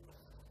no,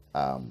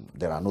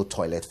 there are no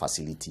toilet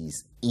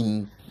facilities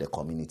in the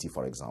community,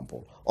 for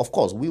example, of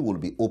course, we will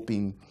be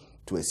open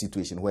to a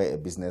situation where a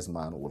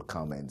businessman will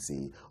come and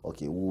say,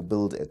 okay, we'll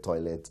build a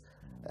toilet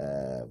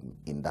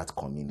in that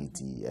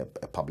community,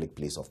 a public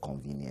place of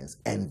convenience,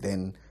 and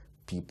then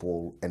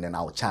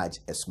I'll charge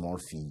a small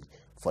fee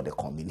for the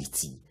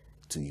community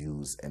to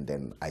use, and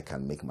then I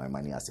can make my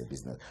money as a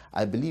business.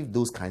 I believe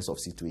those kinds of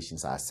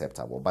situations are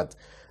acceptable, but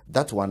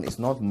that one is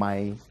not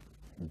my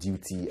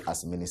duty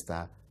as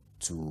minister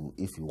to,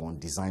 if you want,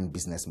 design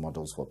business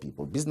models for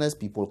people. Business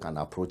people can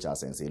approach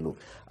us and say, look,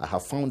 I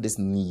have found this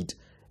need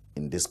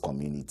in this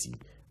community.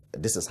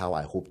 This is how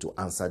I hope to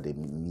answer the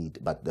need,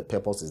 but the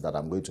purpose is that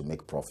I'm going to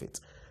make profit.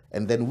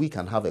 And then we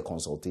can have a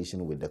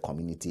consultation with the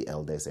community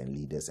elders and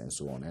leaders and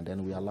so on, and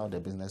then we allow the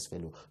business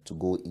fellow to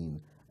go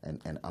in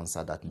and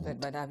answer that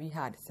need. But have you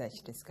had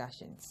such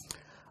discussions?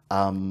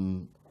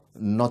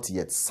 Not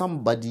yet.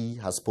 Somebody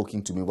has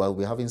spoken to me, while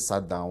we haven't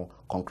sat down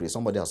concrete,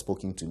 somebody has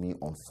spoken to me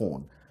on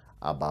phone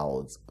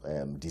about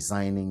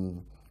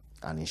designing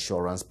an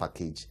insurance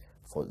package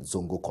for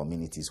Zongo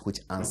communities,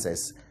 which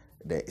answers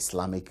the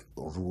Islamic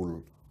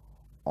rule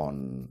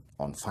on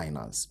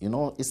finance. You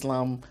know,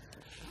 Islam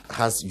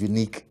has a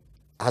unique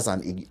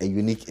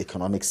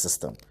economic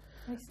system.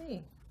 I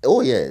see.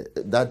 Oh yeah,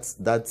 that's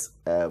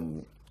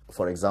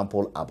for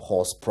example,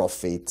 abhors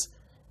profit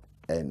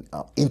and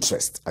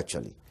interest,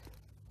 actually,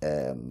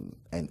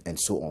 and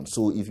so on.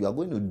 So if you are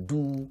going to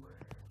do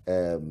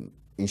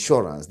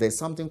insurance, there's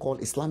something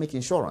called Islamic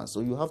insurance.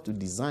 So you have to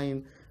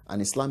design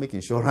an Islamic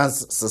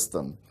insurance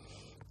system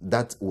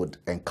that would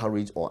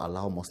encourage or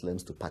allow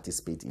Muslims to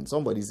participate in.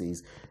 Somebody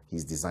says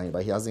he's designed,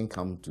 but he hasn't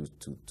come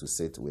to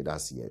sit with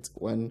us yet.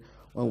 When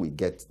we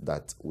get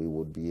that, we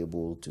would be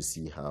able to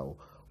see how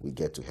we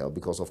get to help,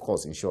 because of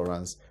course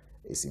insurance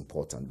is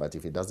important, but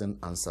if it doesn't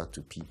answer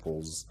to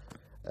people's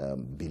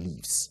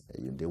beliefs,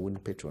 they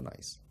wouldn't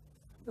patronize.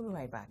 We'll be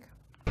right back.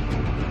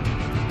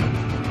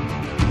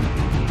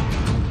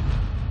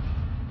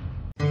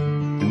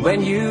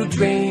 When you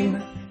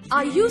dream,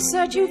 Are you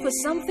searching for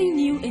something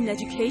new in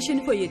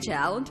education for your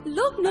child?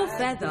 Look no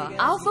further.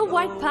 Alpha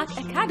White Park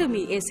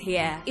Academy is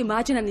here.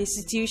 Imagine an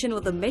institution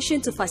with a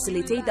mission to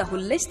facilitate the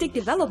holistic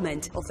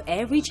development of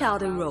every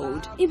child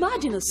enrolled.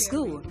 Imagine a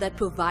school that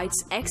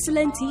provides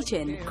excellent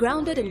teaching,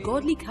 grounded in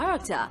godly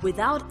character,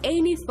 without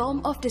any form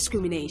of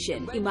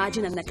discrimination.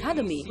 Imagine an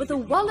academy with a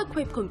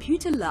well-equipped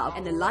computer lab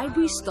and a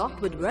library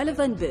stocked with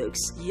relevant books.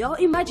 Your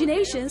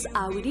imaginations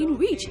are within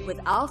reach with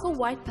Alpha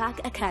White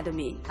Park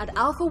Academy. At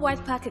Alpha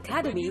White Park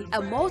Academy, a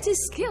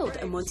multi-skilled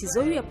and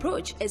Montessori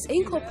approach is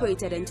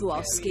incorporated into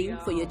our scheme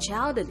for your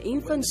child and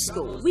infant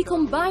school. We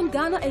combine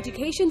Ghana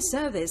Education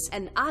Service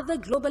and other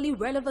globally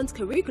relevant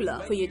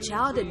curricula for your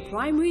child in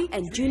primary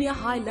and junior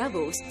high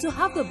levels to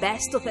have the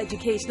best of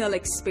educational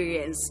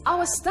experience.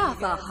 Our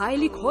staff are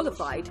highly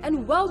qualified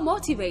and well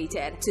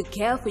motivated to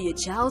care for your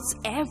child's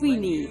every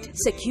need.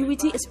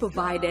 Security is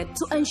provided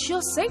to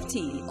ensure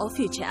safety of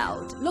your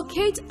child.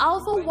 Locate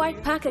Alpha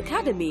White Park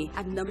Academy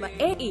at number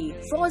AE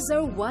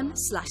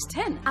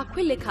 401/10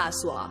 Aquile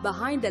Kaswa,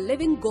 behind the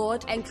Living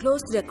God and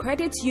close to the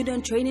Credit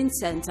Union Training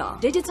Center.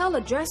 Digital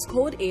address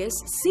code is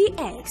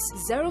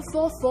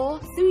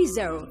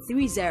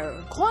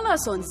CX0443030. Call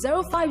us on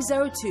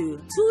 0502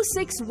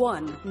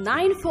 261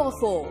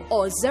 944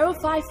 or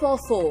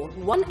 0544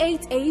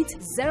 188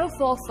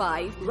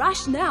 045.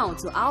 Rush now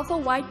to Alpha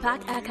White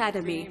Park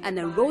Academy and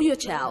enroll your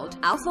child.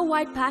 Alpha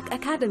White Park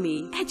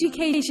Academy.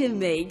 Education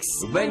makes.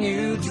 when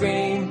you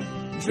dream,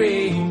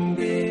 dream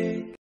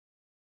big.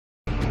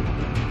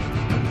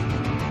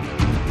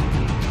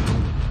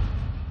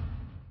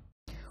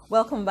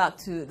 Welcome back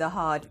to The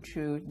Hard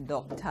Truth.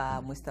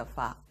 Dr.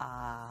 Mustapha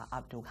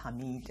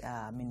Abdul-Hamid,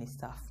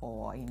 Minister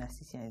for Inner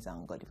City and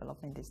Zongo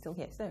Development, is still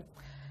here. So,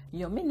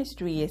 your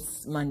ministry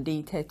is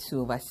mandated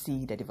to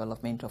oversee the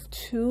development of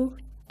two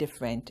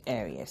different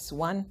areas.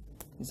 One,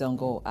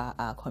 Zongo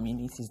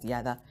communities, the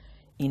other,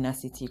 inner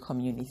city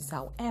communities.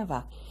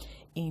 However,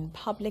 in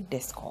public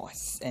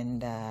discourse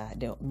and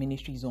the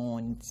ministry's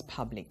own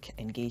public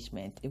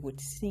engagement, it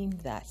would seem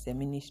that the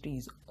ministry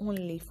is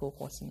only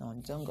focusing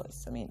on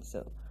Zongos. I mean,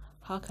 so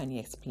how can you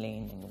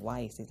explain and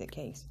why is it the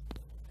case?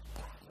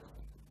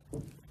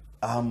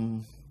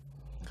 I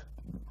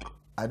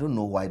don't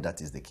know why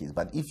that is the case,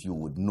 but if you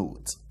would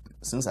note,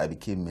 since I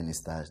became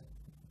minister,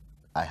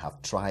 I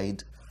have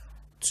tried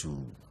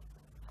to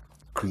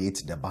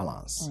create the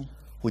balance,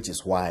 which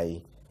is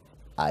why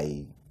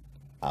I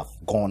have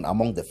gone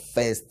among the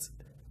first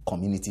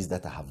communities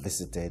that I have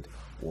visited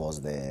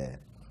was the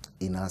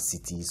inner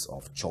cities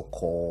of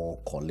Choko,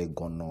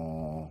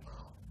 Kolegono,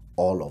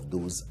 all of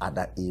those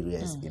other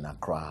areas in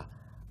Accra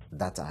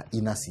that are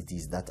inner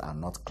cities that are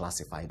not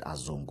classified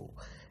as Zongo.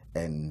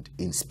 And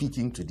in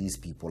speaking to these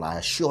people, I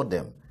assured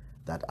them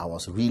that I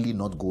was really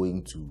not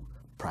going to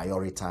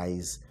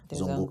prioritize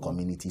Zongo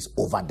communities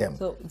over them.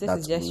 So this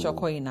is just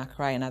Choko in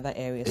Accra and other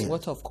areas. Yeah.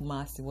 What of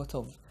Kumasi? What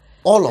of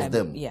all of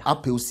them? Yeah.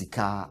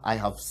 Apeosika,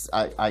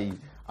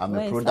 I'm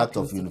a product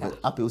of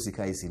university.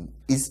 Apeosika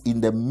is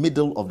in the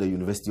middle of the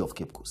University of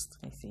Cape Coast.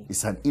 I see.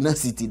 It's an inner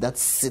city that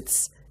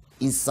sits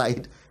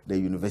inside the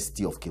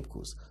University of Cape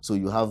Coast. So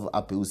you have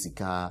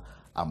Apeosika,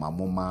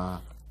 Amamoma,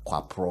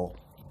 Kwapro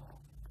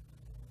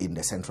in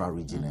the central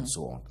region and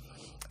so on.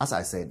 As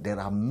I said, there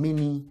are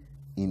many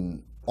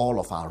in all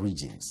of our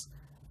regions,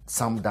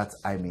 some that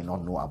I may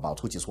not know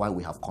about, which is why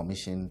we have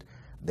commissioned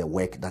the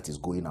work that is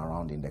going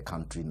around in the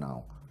country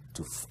now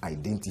to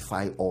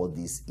identify all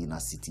these inner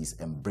cities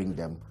and bring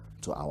them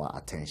to our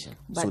attention,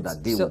 so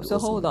that they will. So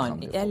hold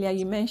on. Earlier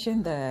you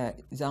mentioned the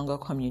Zongo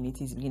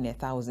communities being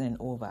 1,000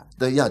 over.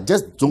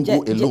 Just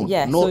Zongo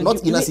alone. No, so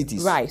not inner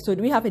cities. Right. So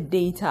do we have a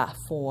data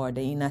for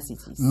the inner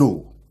cities?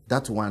 No,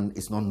 that one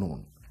is not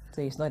known.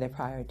 So it's not a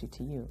priority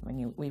to you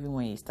even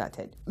when you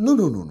started.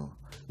 No.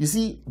 You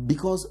see,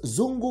 because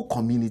Zongo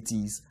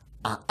communities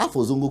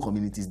for Zongo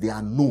communities, they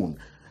are known,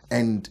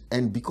 and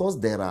because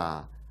there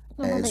are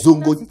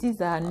Zongo cities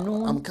that are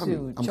known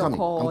to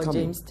Choko,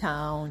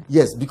 Jamestown.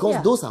 Yes,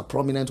 because those are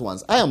prominent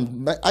ones.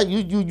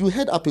 You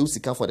heard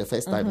Apeosika for the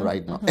first time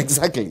right now.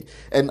 Exactly.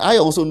 And I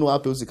also know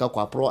Apeosika,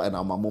 Kwapro, and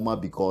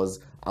Amamoma because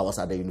I was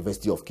at the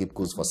University of Cape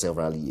Coast for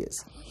several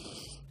years.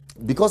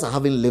 Because I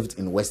haven't lived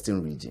in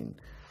Western region,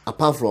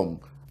 apart from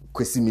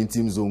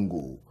Kwesimintim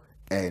Zongo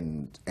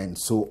and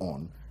so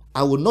on,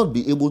 I would not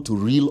be able to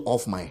reel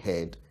off my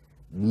head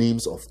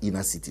names of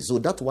inner cities. So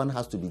that one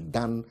has to be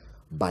done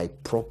by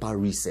proper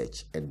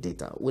research and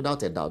data,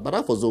 without a doubt.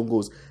 But for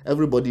Zongos,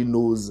 everybody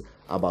knows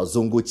about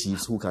Zongo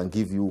chiefs who can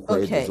give you where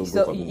the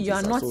Zongo communities you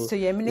are not, are. So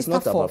you're a minister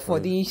for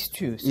these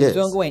two, so yes.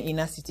 Zongo and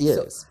inner cities.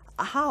 Yes.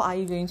 So how are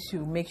you going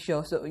to make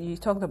sure? So you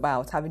talked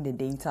about having the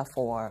data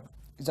for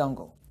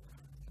Zongo.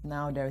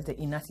 Now there is the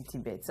inner city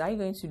bit. So are you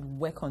going to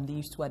work on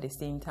these two at the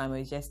same time,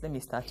 or just let me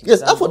start with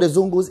Yes, Zongo? for the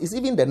Zongos, it's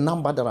even the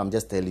number that I'm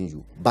just telling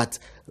you. But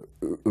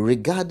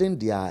regarding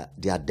their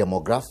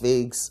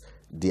demographics,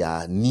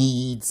 their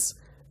needs,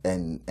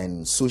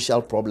 and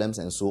social problems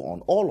and so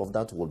on, all of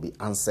that will be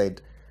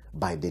answered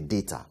by the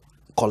data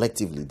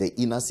collectively, the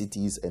inner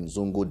cities and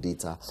Zongo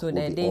data. So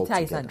the data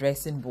is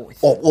addressing both.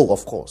 Oh,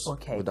 of course.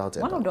 Okay. Without a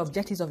One doubt. of the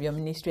objectives of your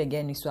ministry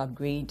again is to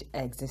upgrade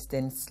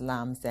existing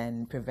slums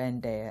and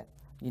prevent the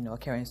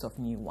occurrence of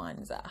new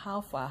ones.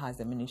 How far has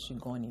the ministry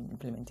gone in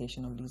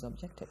implementation of these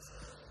objectives?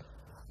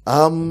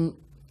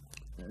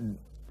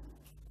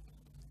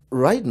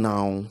 Right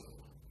now,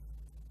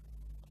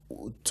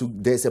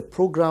 there's a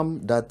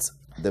program that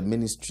the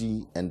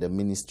ministry and the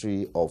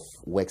Ministry of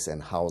Works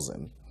and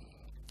Housing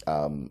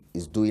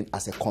is doing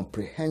as a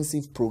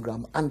comprehensive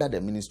program under the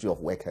Ministry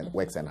of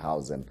Works and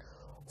Housing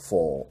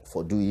for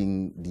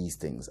doing these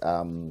things.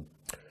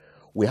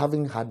 We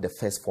haven't had the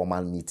first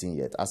formal meeting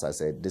yet. As I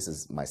said, this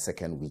is my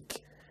second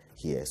week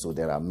here, so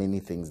there are many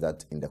things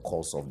that in the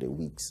course of the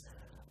weeks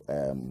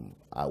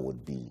I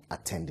would be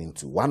attending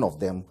to. One of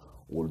them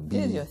will be...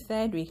 This is your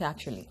third week,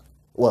 actually.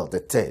 Well, the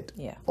third.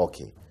 Yeah.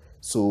 Okay.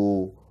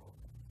 So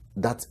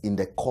that in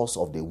the course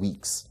of the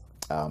weeks,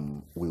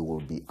 we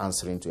will be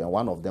answering to, and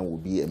one of them will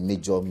be a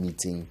major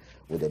meeting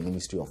with the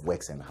Ministry of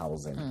Works and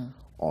Housing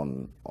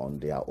on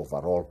their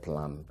overall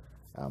plan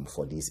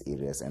for these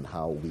areas and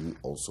how we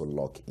also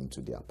lock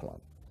into their plan.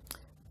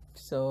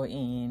 So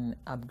in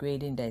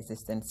upgrading the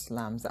existing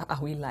slums, are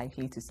we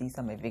likely to see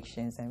some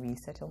evictions and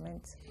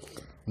resettlements?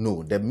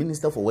 No, the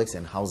Minister for Works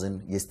and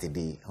Housing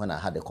yesterday, when I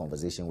had a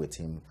conversation with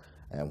him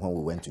when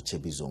we went to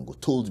Chebi Zongo,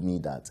 told me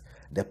that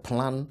the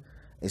plan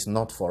is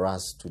not for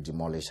us to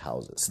demolish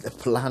houses. The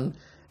plan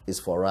is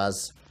for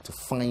us to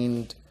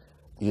find,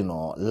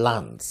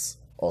 lands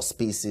or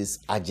spaces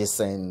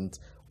adjacent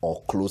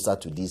or closer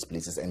to these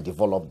places and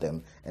develop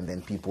them, and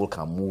then people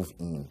can move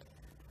in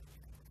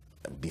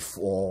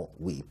before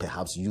we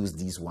perhaps use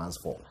these ones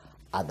for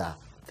other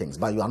things.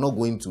 But you are not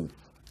going to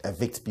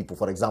evict people.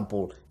 For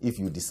example, if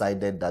you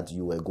decided that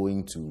you were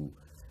going to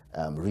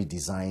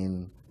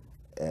redesign,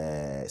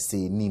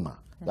 say, Nima,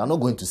 you are not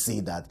going to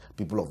say that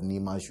people of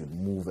Nima should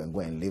move and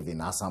go and live in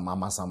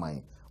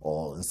Amasamai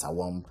or in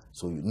Sawam.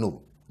 So,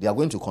 no, they are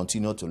going to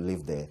continue to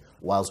live there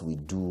whilst we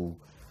do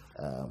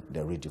the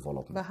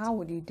redevelopment. But how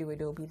would you do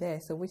it? It will be there.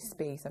 So which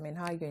space?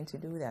 How are you going to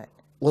do that?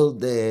 Well,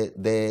 there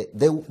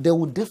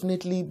will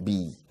definitely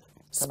be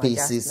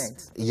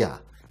spaces,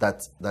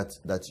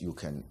 that you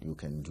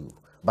can do.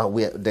 But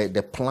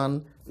the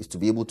plan is to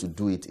be able to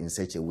do it in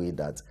such a way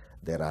that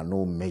there are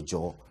no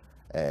major,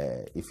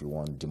 if you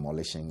want,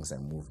 demolitions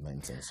and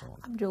movements and so on.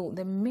 Abdul,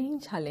 the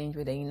main challenge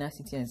with the inner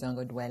city and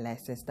Zongo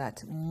dwellers is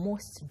that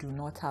most do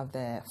not have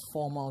the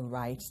formal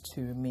right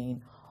to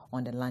remain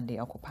on the land they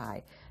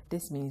occupy.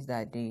 This means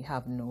that they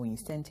have no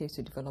incentives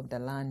to develop the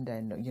land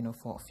and,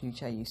 for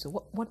future use. So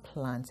what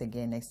plans,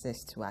 again,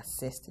 exist to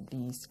assist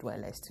these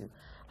dwellers to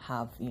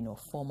have,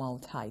 formal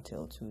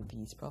title to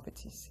these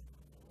properties?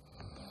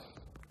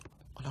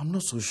 Well, I'm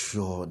not so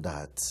sure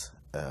that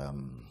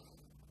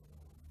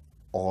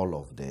all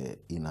of the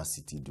inner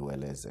city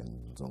dwellers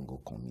and Zongo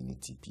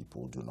community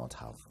people do not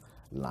have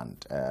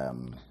land.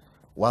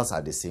 Whilst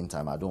at the same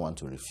time, I don't want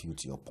to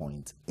refute your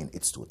point in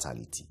its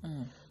totality.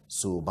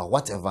 So, but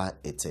whatever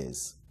it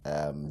is,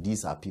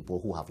 these are people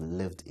who have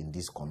lived in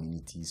these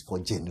communities for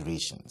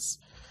generations.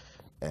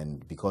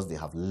 And because they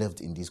have lived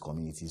in these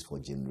communities for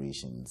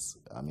generations,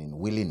 I mean,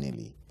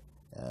 willy-nilly,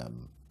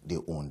 they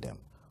own them.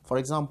 For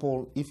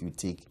example, if you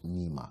take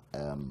Nima,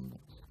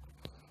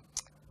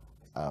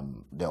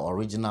 the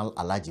original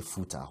Alhaji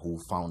Futa who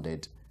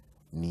founded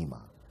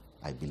Nima,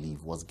 I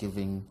believe, was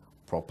giving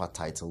proper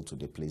title to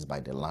the place by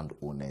the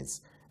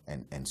landowners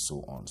and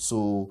so on.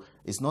 So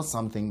it's not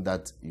something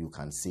that you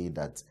can say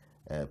that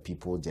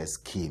people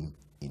just came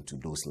into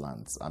those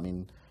lands. I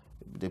mean,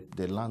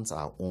 the lands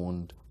are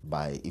owned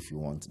by, if you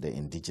want, the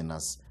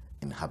indigenous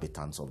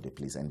inhabitants of the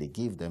place, and they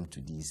gave them to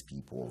these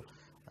people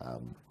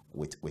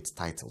with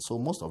title. So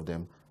most of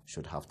them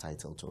should have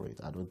title to it.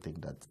 I don't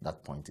think that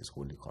that point is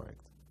wholly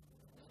correct.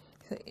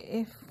 So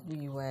if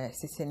we were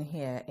sitting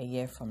here a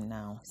year from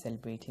now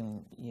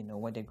celebrating,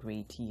 what a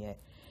great year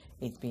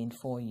it's been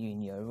for you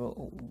in your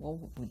role,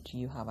 what would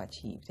you have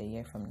achieved a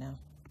year from now?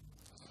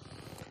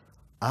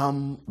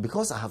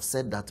 Because I have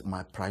said that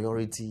my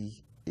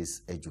priority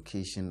is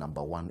education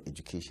number 1,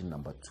 education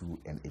number 2,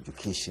 and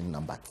education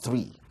number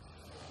 3.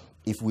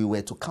 If we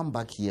were to come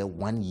back here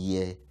 1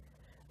 year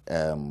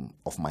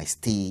of my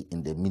stay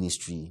in the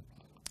ministry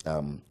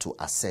to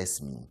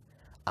assess me,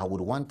 I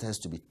would want us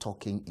to be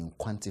talking in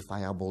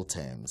quantifiable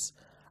terms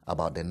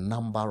about the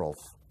number of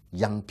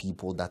young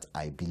people that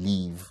I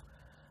believe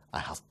I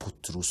have put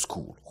through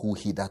school who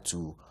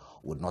hitherto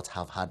would not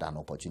have had an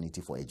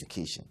opportunity for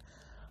education.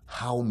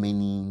 How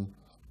many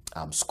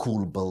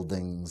school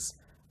buildings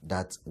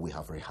that we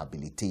have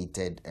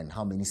rehabilitated, and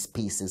how many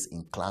spaces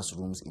in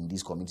classrooms in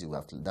these communities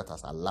that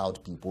has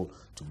allowed people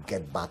to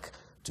get back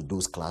to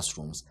those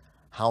classrooms.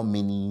 How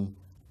many,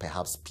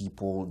 perhaps,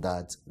 people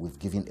that we've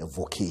given a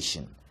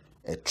vocation,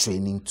 a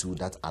training to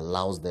that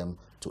allows them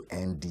to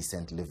earn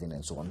decent living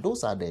and so on.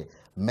 Those are the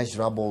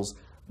measurables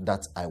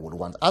that I would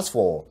want. As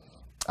for,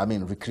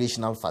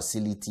 recreational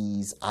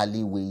facilities,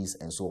 alleyways,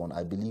 and so on,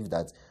 I believe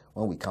that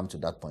when we come to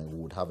that point, we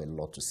would have a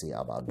lot to say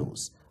about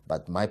those.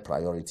 But my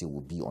priority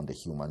would be on the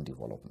human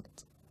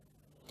development.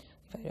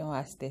 If I don't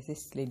ask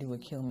this lady will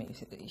kill me.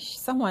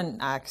 Someone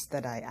asked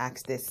that I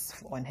asked this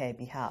on her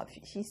behalf.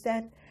 She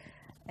said,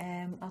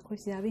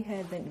 Akosi, have you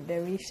heard the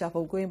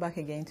reshuffle, going back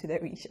again to the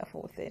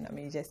reshuffle thing?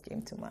 It just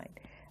came to mind.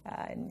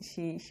 And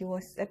she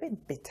was a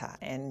bit bitter,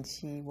 and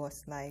she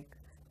was like,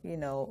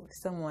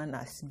 someone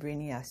as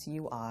brainy as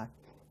you are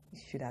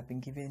should have been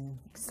given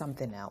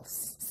something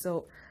else.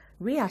 So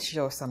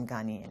reassure some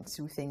Ghanaians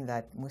who think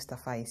that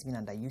Mustapha is being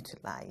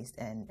underutilized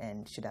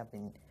and should have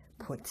been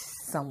put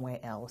somewhere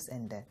else,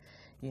 and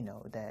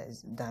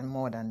done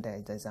more than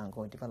the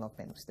Zongo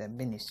development, the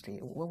ministry.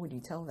 What would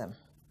you tell them?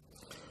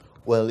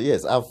 Well,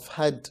 yes, I've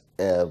had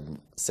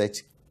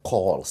such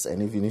calls,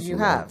 and even if you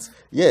have, want,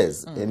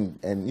 yes,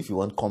 and if you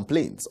want,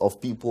 complaints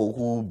of people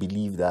who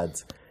believe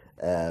that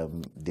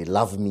they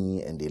love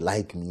me and they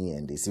like me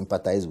and they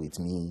sympathize with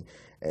me,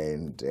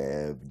 and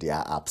they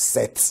are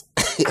upset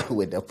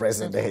with the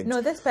president.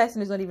 No, this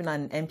person is not even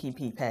an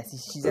MPP person.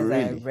 She's just a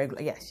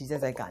regular. Yeah, she's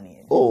just a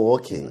Ghanaian. Oh,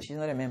 okay. She's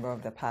not a member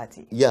of the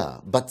party. Yeah,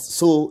 but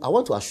so I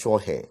want to assure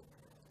her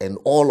and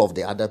all of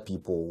the other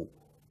people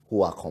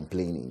who are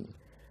complaining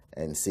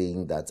and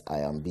saying that I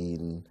am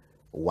being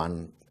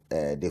one.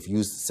 They've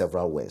used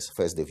several words.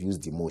 First, they've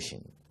used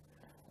demotion.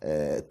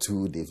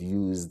 2, they've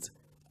used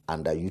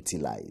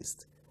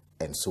underutilized,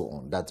 and so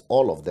on. That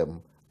all of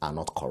them are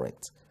not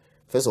correct.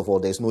 First of all,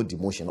 there's no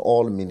demotion.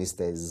 All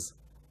ministers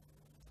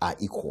are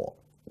equal.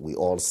 We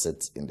all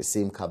sit in the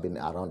same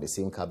cabinet, around the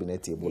same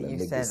cabinet table, and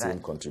make the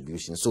same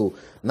contribution. So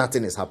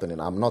nothing is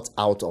happening. I'm not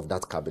out of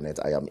that cabinet.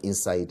 I am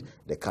inside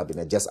the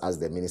cabinet, just as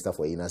the Minister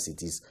for Inner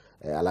Cities,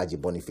 Alhaji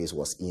Boniface,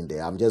 was in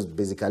there. I'm just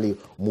basically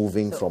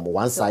moving from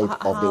one side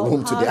of the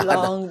room to the other.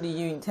 How long do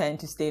you intend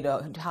to stay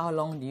there? How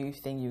long do you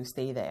think you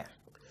stay there?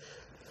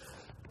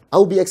 I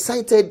would be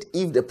excited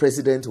if the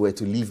president were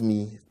to leave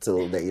me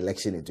till the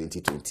election in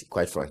 2020,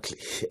 quite frankly.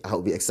 I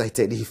would be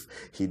excited if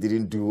he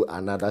didn't do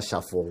another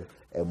shuffle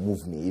and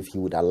move me, if he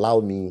would allow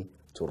me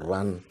to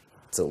run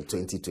till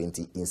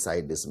 2020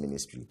 inside this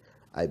ministry.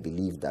 I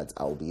believe that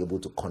I will be able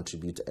to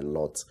contribute a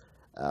lot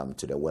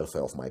to the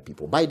welfare of my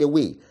people. By the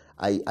way,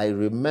 I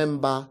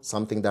remember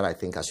something that I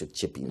think I should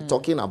chip in,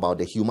 talking about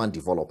the human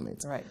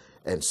development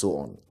and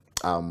so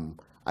on.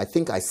 I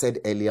think I said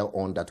earlier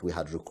on that we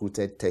had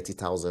recruited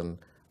 30,000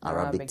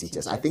 Arabic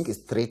teachers. I think it's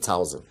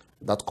 3,000.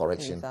 That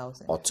correction 3,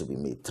 ought to be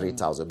made.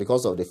 3,000.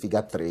 Because of the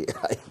figure 3,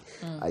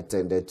 I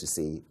tended to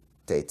say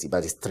 30,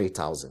 but it's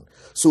 3,000.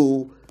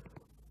 So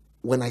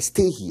when I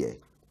stay here,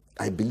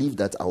 I believe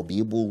that I'll be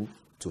able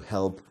to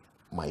help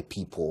my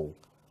people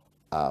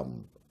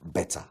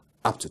better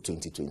up to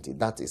 2020.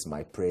 That is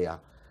my prayer.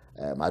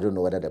 I don't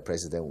know whether the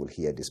president will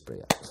hear this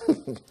prayer.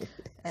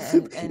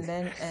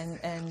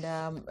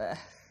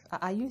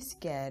 Are you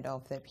scared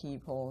of the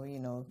people,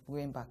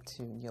 going back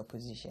to your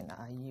position,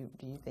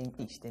 do you think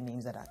the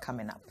names that are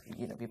coming up,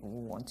 people who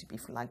want to be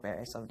flag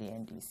bearers of the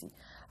NDC,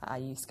 are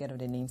you scared of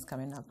the names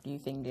coming up? Do you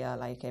think they are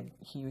like a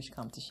huge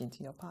competition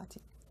to your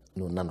party?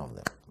 No, none of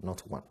them.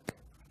 Not one.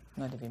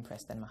 Not even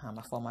President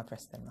Mahama, former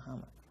President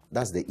Mahama.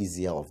 That's the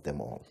easier of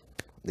them all.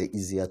 The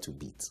easier to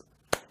beat.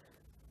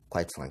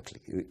 Quite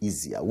frankly,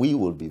 easier. We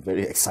will be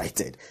very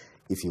excited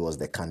if he was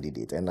the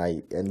candidate,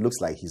 and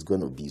looks like he's going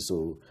to be.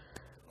 So,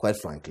 quite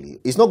frankly,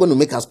 it's not going to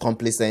make us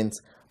complacent,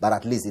 but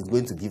at least it's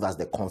going to give us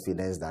the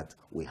confidence that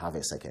we have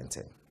a second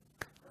term.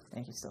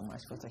 Thank you so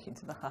much for talking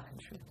to the hard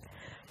truth.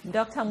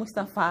 Dr.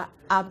 Mustapha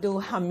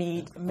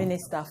Abdul-Hamid,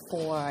 Minister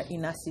for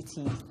Inner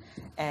Cities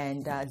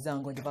and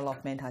Zongo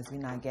Development, has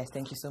been our guest.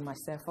 Thank you so much,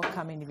 sir, for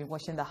coming. You've been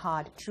watching The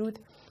Hard Truth.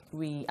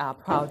 We are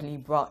proudly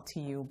brought to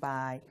you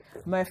by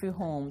Murphy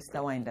Homes,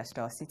 Tower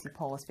Industrial City,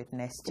 Paul's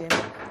Fitness Gym,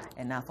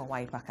 and Alpha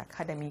White Park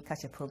Academy.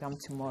 Catch a program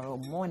tomorrow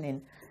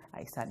morning.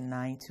 It's at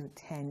 9 to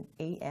 10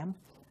 a.m.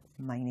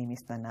 My name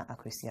is Nana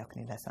Akrisia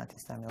Kunida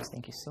Santis Samuels.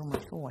 Thank you so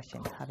much for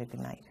watching. Have a good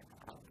night.